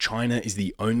earths, China is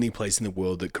the only place in the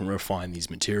world that can refine these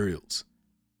materials.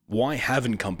 Why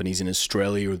haven't companies in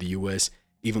Australia or the US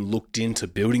even looked into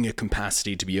building a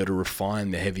capacity to be able to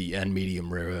refine the heavy and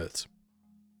medium rare earths?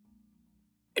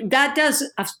 That does,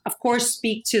 of course,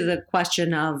 speak to the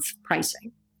question of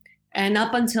pricing. And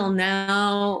up until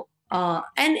now,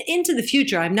 and into the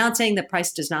future, I'm not saying that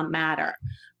price does not matter,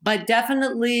 but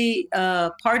definitely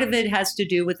part of it has to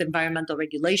do with environmental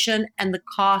regulation and the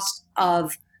cost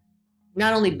of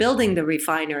not only building the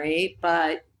refinery,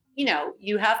 but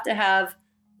you have to have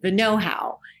the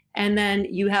know-how, and then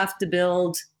you have to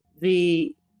build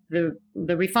the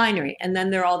refinery, and then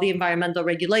there are all the environmental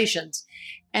regulations,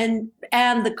 and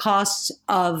the costs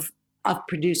of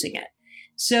producing it.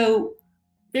 So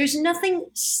there's nothing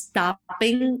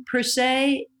stopping per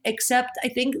se, except I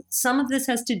think some of this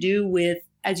has to do with,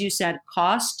 as you said,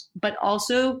 cost, but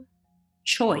also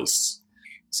choice.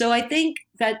 So I think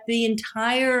that the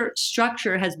entire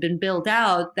structure has been built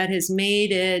out that has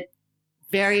made it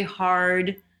very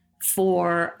hard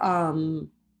for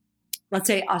let's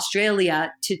say,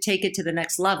 Australia to take it to the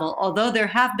next level, although there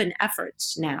have been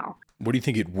efforts now. What do you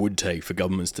think it would take for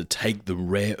governments to take the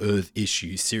rare earth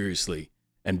issue seriously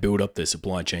and build up their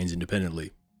supply chains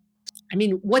independently? I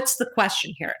mean, what's the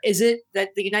question here? Is it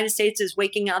that the United States is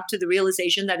waking up to the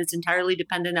realization that it's entirely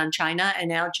dependent on China, and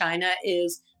now China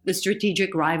is the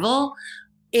strategic rival?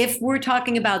 If we're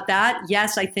talking about that,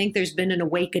 yes, I think there's been an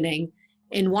awakening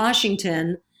in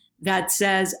Washington that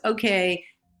says, okay,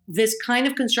 this kind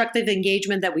of constructive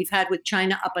engagement that we've had with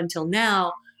China up until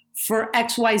now for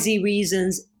XYZ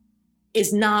reasons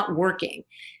is not working.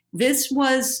 This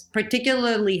was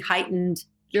particularly heightened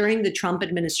during the Trump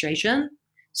administration.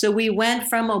 So we went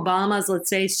from Obama's, let's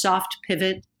say, soft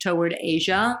pivot toward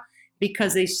Asia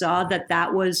because they saw that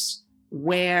that was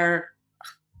where,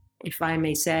 if I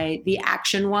may say, the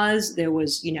action was. There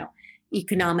was,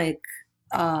 economic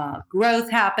growth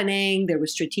happening. There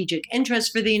was strategic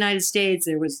interest for the United States.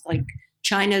 There was like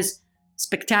China's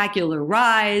spectacular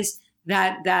rise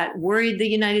that worried the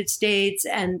United States,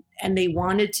 and they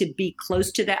wanted to be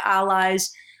close to their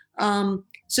allies.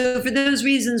 So for those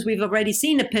reasons, we've already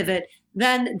seen a pivot.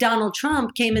 Then Donald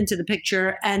Trump came into the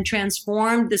picture and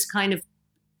transformed this kind of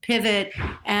pivot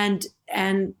and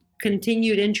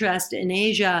continued interest in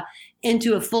Asia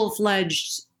into a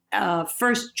full-fledged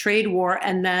first trade war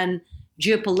and then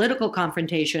geopolitical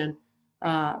confrontation,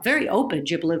 very open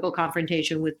geopolitical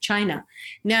confrontation with China.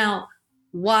 Now,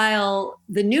 while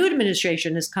the new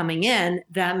administration is coming in,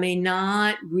 that may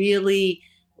not really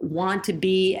want to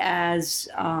be as,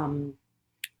 I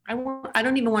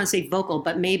don't even want to say vocal,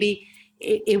 but maybe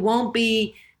it won't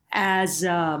be as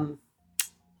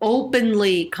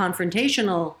openly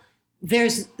confrontational.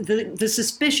 There's the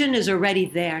suspicion is already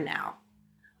there now.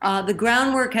 The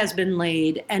groundwork has been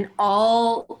laid, and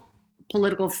all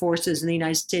political forces in the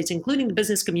United States, including the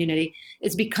business community,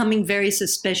 is becoming very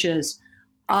suspicious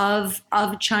of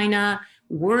China,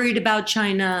 worried about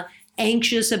China,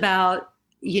 anxious about,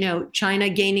 China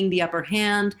gaining the upper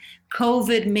hand.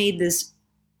 COVID made this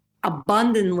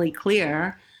abundantly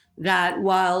clear that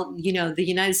while, the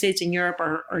United States and Europe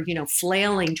are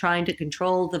flailing, trying to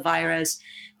control the virus,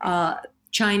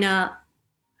 China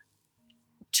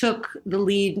took the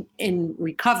lead in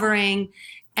recovering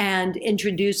and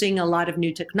introducing a lot of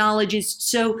new technologies.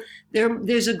 So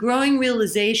there's a growing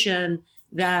realization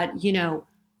that,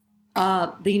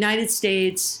 the United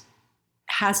States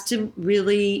has to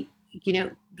really,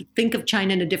 think of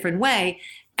China in a different way.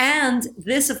 And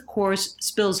this, of course,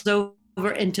 spills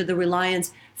over into the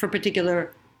reliance for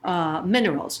particular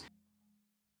minerals.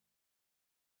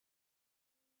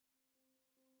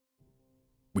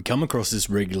 We come across this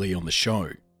regularly on the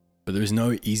show, but there is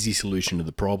no easy solution to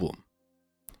the problem.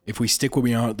 If we stick where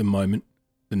we are at the moment,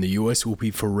 then the US will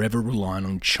be forever reliant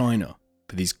on China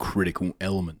for these critical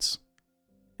elements.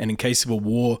 And in case of a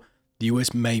war, the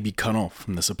US may be cut off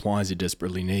from the supplies it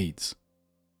desperately needs.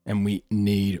 And we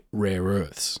need rare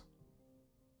earths.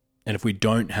 And if we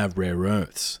don't have rare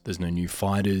earths, there's no new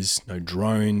fighters, no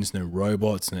drones, no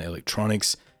robots, no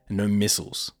electronics, and no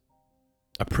missiles.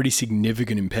 A pretty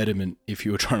significant impediment if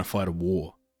you were trying to fight a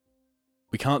war.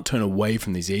 We can't turn away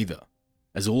from these either,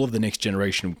 as all of the next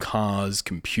generation of cars,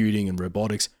 computing, and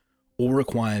robotics all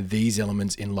require these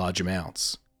elements in large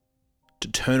amounts. To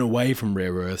turn away from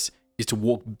rare earths is to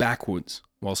walk backwards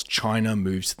whilst China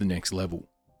moves to the next level.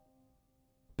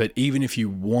 But even if you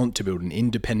want to build an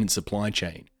independent supply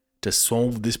chain to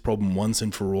solve this problem once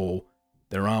and for all,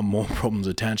 there are more problems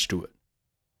attached to it.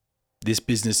 This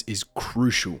business is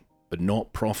crucial, but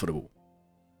not profitable.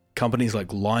 Companies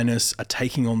like Linus are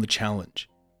taking on the challenge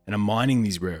and are mining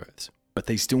these rare earths, but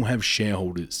they still have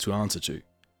shareholders to answer to.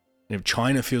 And if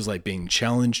China feels like being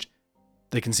challenged,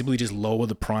 they can simply just lower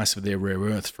the price of their rare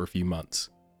earths for a few months,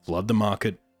 flood the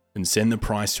market, and send the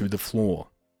price through the floor,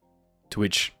 to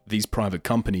which these private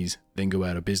companies then go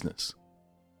out of business.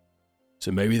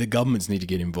 So maybe the governments need to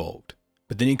get involved,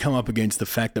 but then you come up against the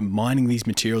fact that mining these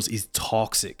materials is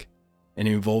toxic and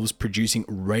it involves producing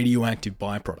radioactive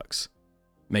byproducts,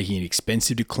 making it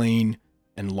expensive to clean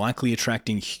and likely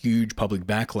attracting huge public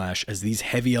backlash as these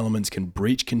heavy elements can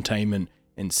breach containment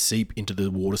and seep into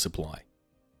the water supply.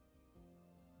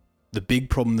 The big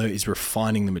problem though is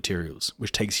refining the materials,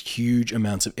 which takes huge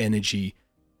amounts of energy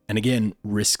and again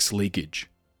risks leakage.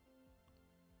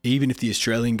 Even if the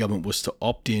Australian government was to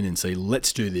opt in and say,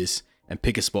 let's do this, and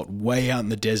pick a spot way out in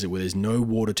the desert where there's no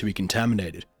water to be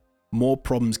contaminated, more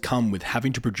problems come with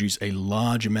having to produce a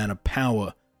large amount of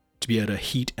power to be able to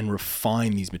heat and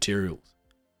refine these materials.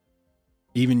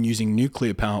 Even using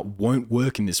nuclear power won't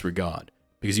work in this regard,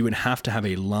 because you would have to have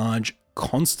a large,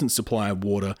 constant supply of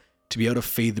water to be able to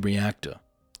feed the reactor,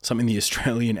 something the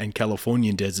Australian and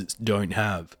Californian deserts don't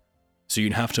have. So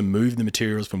you'd have to move the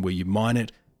materials from where you mine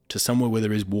it to somewhere where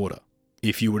there is water,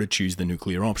 if you were to choose the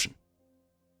nuclear option.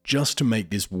 Just to make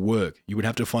this work, you would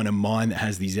have to find a mine that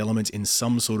has these elements in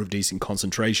some sort of decent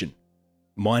concentration.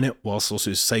 Mine it whilst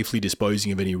also safely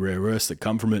disposing of any rare earths that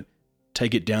come from it,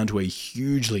 take it down to a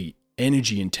hugely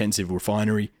energy-intensive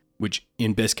refinery, which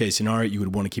in best case scenario you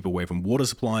would want to keep away from water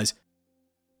supplies.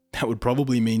 That would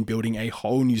probably mean building a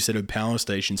whole new set of power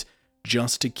stations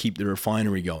just to keep the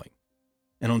refinery going.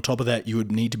 And on top of that, you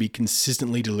would need to be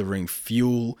consistently delivering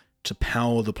fuel to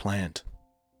power the plant.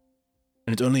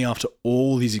 And it's only after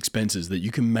all these expenses that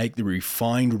you can make the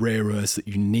refined rare earths that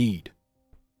you need.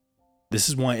 This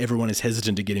is why everyone is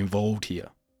hesitant to get involved here.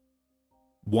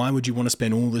 Why would you want to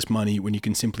spend all this money when you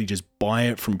can simply just buy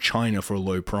it from China for a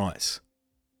low price?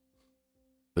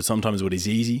 But sometimes what is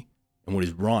easy and what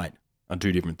is right are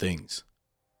two different things.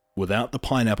 Without the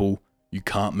pineapple, you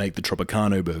can't make the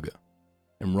Tropicano burger.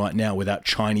 And right now, without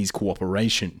Chinese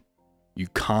cooperation, you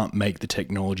can't make the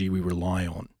technology we rely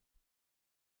on.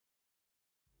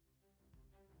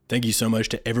 Thank you so much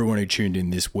to everyone who tuned in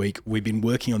this week. We've been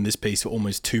working on this piece for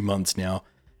almost 2 months now,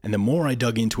 and the more I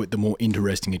dug into it, the more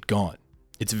interesting it got.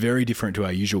 It's very different to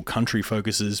our usual country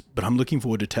focuses, but I'm looking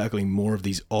forward to tackling more of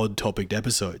these odd topic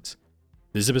episodes.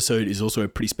 This episode is also a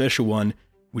pretty special one,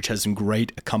 which has some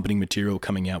great accompanying material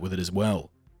coming out with it as well.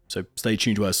 So stay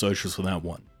tuned to our socials for that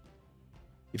one.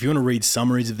 If you want to read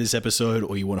summaries of this episode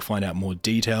or you want to find out more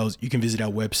details, you can visit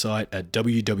our website at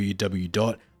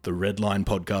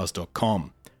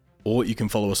www.theredlinepodcast.com. Or you can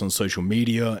follow us on social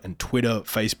media and Twitter,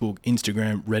 Facebook,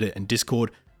 Instagram, Reddit, and Discord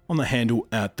on the handle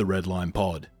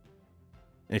 @TheRedLinePod.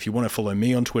 And if you want to follow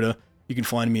me on Twitter, you can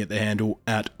find me at the handle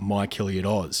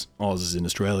 @MikeElliottOz. Oz is in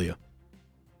Australia.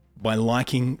 By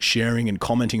liking, sharing, and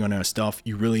commenting on our stuff,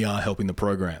 you really are helping the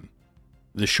program.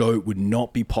 The show would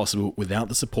not be possible without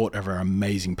the support of our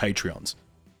amazing Patreons,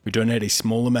 who donate a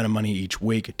small amount of money each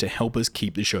week to help us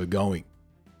keep the show going.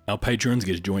 Our patrons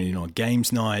get to join in on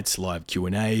games nights, live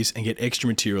Q&As, and get extra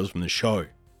materials from the show.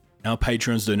 Our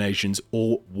patrons' donations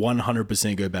all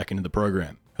 100% go back into the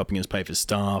program, helping us pay for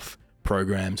staff,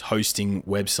 programs, hosting,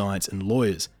 websites, and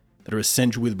lawyers that are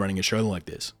essential with running a show like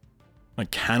this. I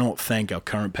cannot thank our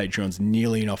current patrons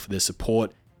nearly enough for their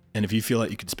support, and if you feel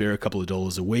like you could spare a couple of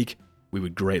dollars a week, we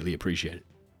would greatly appreciate it.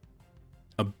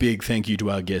 A big thank you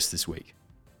to our guest this week.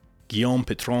 Guillaume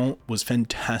Petron was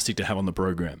fantastic to have on the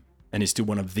program, and is still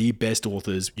one of the best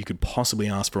authors you could possibly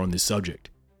ask for on this subject.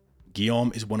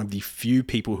 Guillaume is one of the few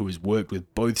people who has worked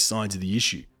with both sides of the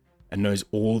issue, and knows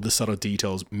all the subtle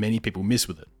details many people miss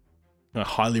with it. I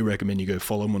highly recommend you go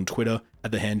follow him on Twitter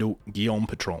at the handle Guillaume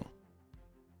Petron.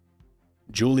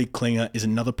 Julie Klinger is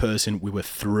another person we were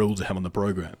thrilled to have on the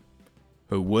program.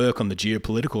 Her work on the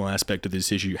geopolitical aspect of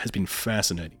this issue has been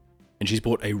fascinating, and she's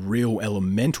brought a real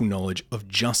elemental knowledge of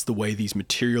just the way these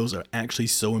materials are actually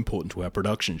so important to our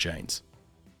production chains.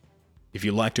 If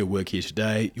you liked her work here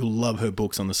today, you'll love her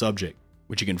books on the subject,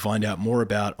 which you can find out more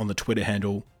about on the Twitter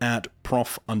handle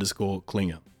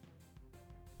 @prof_Klinger.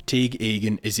 Teague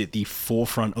Egan is at the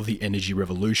forefront of the energy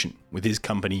revolution with his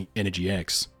company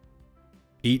EnergyX.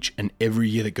 Each and every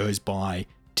year that goes by,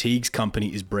 Teague's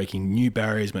company is breaking new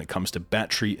barriers when it comes to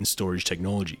battery and storage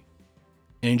technology.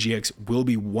 EnergyX will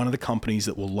be one of the companies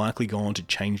that will likely go on to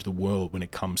change the world when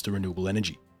it comes to renewable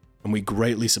energy, and we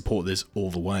greatly support this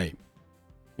all the way.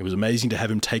 It was amazing to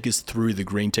have him take us through the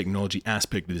green technology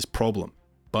aspect of this problem,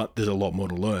 but there's a lot more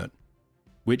to learn,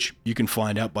 which you can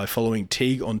find out by following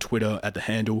Teague on Twitter at the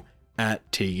handle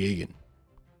 @TeagueEgan.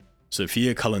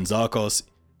 Sofia Kalintzakos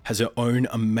has her own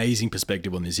amazing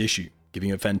perspective on this issue,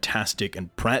 giving a fantastic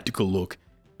and practical look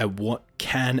at what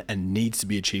can and needs to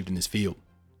be achieved in this field.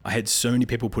 I had so many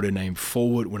people put her name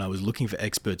forward when I was looking for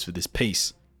experts for this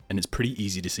piece, and it's pretty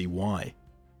easy to see why.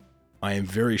 I am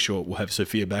very sure we'll have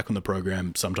Sophia back on the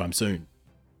program sometime soon.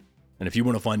 And if you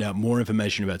want to find out more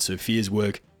information about Sophia's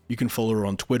work, you can follow her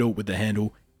on Twitter with the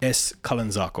handle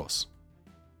 @Kalintzakos.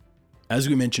 As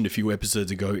we mentioned a few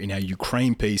episodes ago in our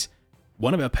Ukraine piece,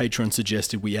 one of our patrons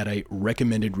suggested we add a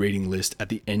recommended reading list at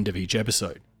the end of each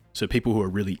episode, so people who are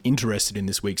really interested in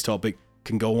this week's topic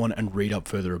can go on and read up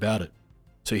further about it.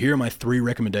 So here are my 3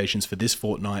 recommendations for this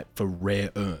fortnight for rare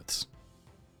earths.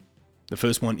 The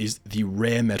first one is The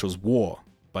Rare Metals War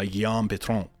by Guillaume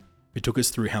Petron, who took us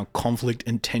through how conflict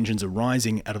and tensions are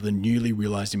rising out of the newly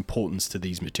realized importance to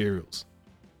these materials.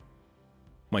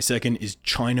 My second is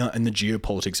China and the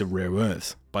Geopolitics of Rare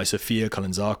Earths by Sofia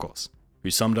Kalintzakos,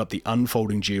 who summed up the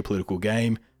unfolding geopolitical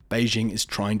game Beijing is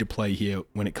trying to play here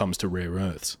when it comes to rare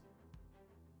earths.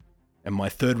 And my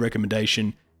third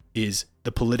recommendation is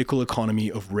The Political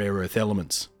Economy of Rare Earth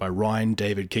Elements by Ryan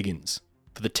David Kiggins,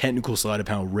 for the technical side of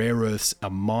how rare earths are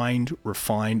mined,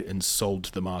 refined, and sold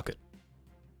to the market.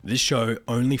 This show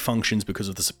only functions because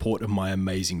of the support of my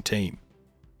amazing team.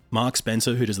 Mark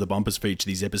Spencer, who does the bumpers for each of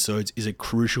these episodes, is a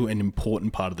crucial and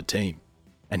important part of the team,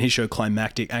 and his show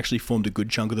Climactic actually formed a good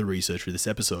chunk of the research for this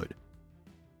episode.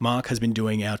 Mark has been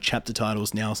doing our chapter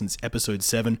titles now since episode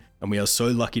 7, and we are so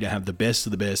lucky to have the best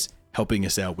of the best helping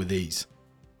us out with these.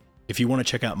 If you want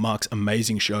to check out Mark's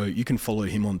amazing show, you can follow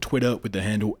him on Twitter with the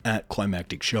handle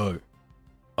 @ClimacticShow.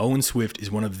 Owen Swift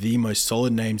is one of the most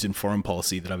solid names in foreign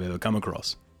policy that I've ever come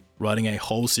across, writing a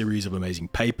whole series of amazing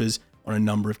papers on a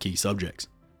number of key subjects.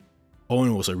 Owen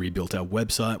also rebuilt our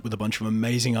website with a bunch of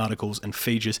amazing articles and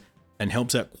features and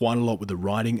helps out quite a lot with the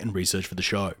writing and research for the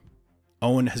show.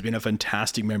 Owen has been a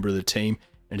fantastic member of the team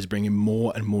and is bringing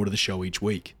more and more to the show each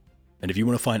week. And if you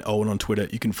want to find Owen on Twitter,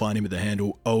 you can find him at the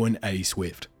handle Owen A.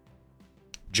 Swift.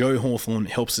 Joe Hawthorne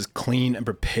helps us clean and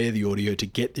prepare the audio to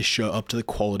get this show up to the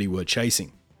quality we're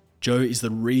chasing. Joe is the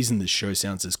reason this show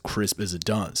sounds as crisp as it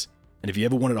does. And if you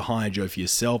ever wanted to hire Joe for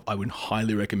yourself, I would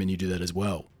highly recommend you do that as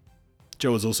well.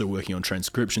 Joe is also working on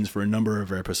transcriptions for a number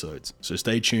of our episodes, so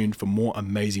stay tuned for more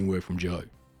amazing work from Joe.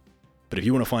 But if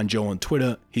you want to find Joe on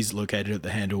Twitter, he's located at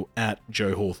the handle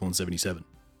 @JoeHawthorne77.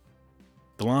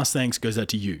 The last thanks goes out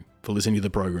to you for listening to the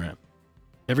program.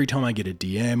 Every time I get a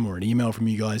DM or an email from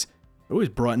you guys, it always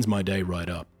brightens my day right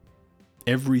up.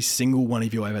 Every single one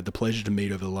of you I've had the pleasure to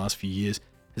meet over the last few years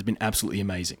has been absolutely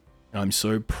amazing, and I'm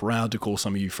so proud to call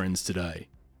some of you friends today.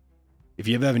 If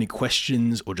you ever have any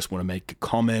questions or just want to make a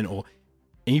comment or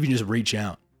even just reach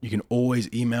out, you can always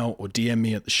email or DM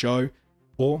me at the show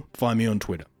or find me on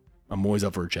Twitter. I'm always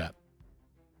up for a chat.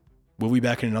 We'll be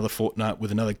back in another fortnight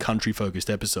with another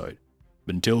country-focused episode.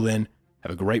 But until then,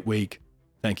 have a great week.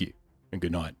 Thank you, and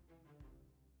good night.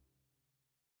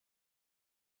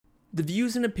 The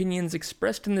views and opinions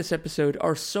expressed in this episode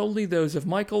are solely those of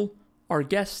Michael, our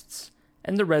guests,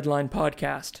 and the Redline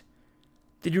Podcast.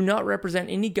 They do not represent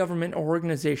any government or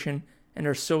organization and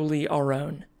are solely our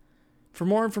own. For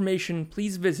more information,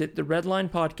 please visit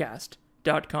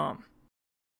theredlinepodcast.com.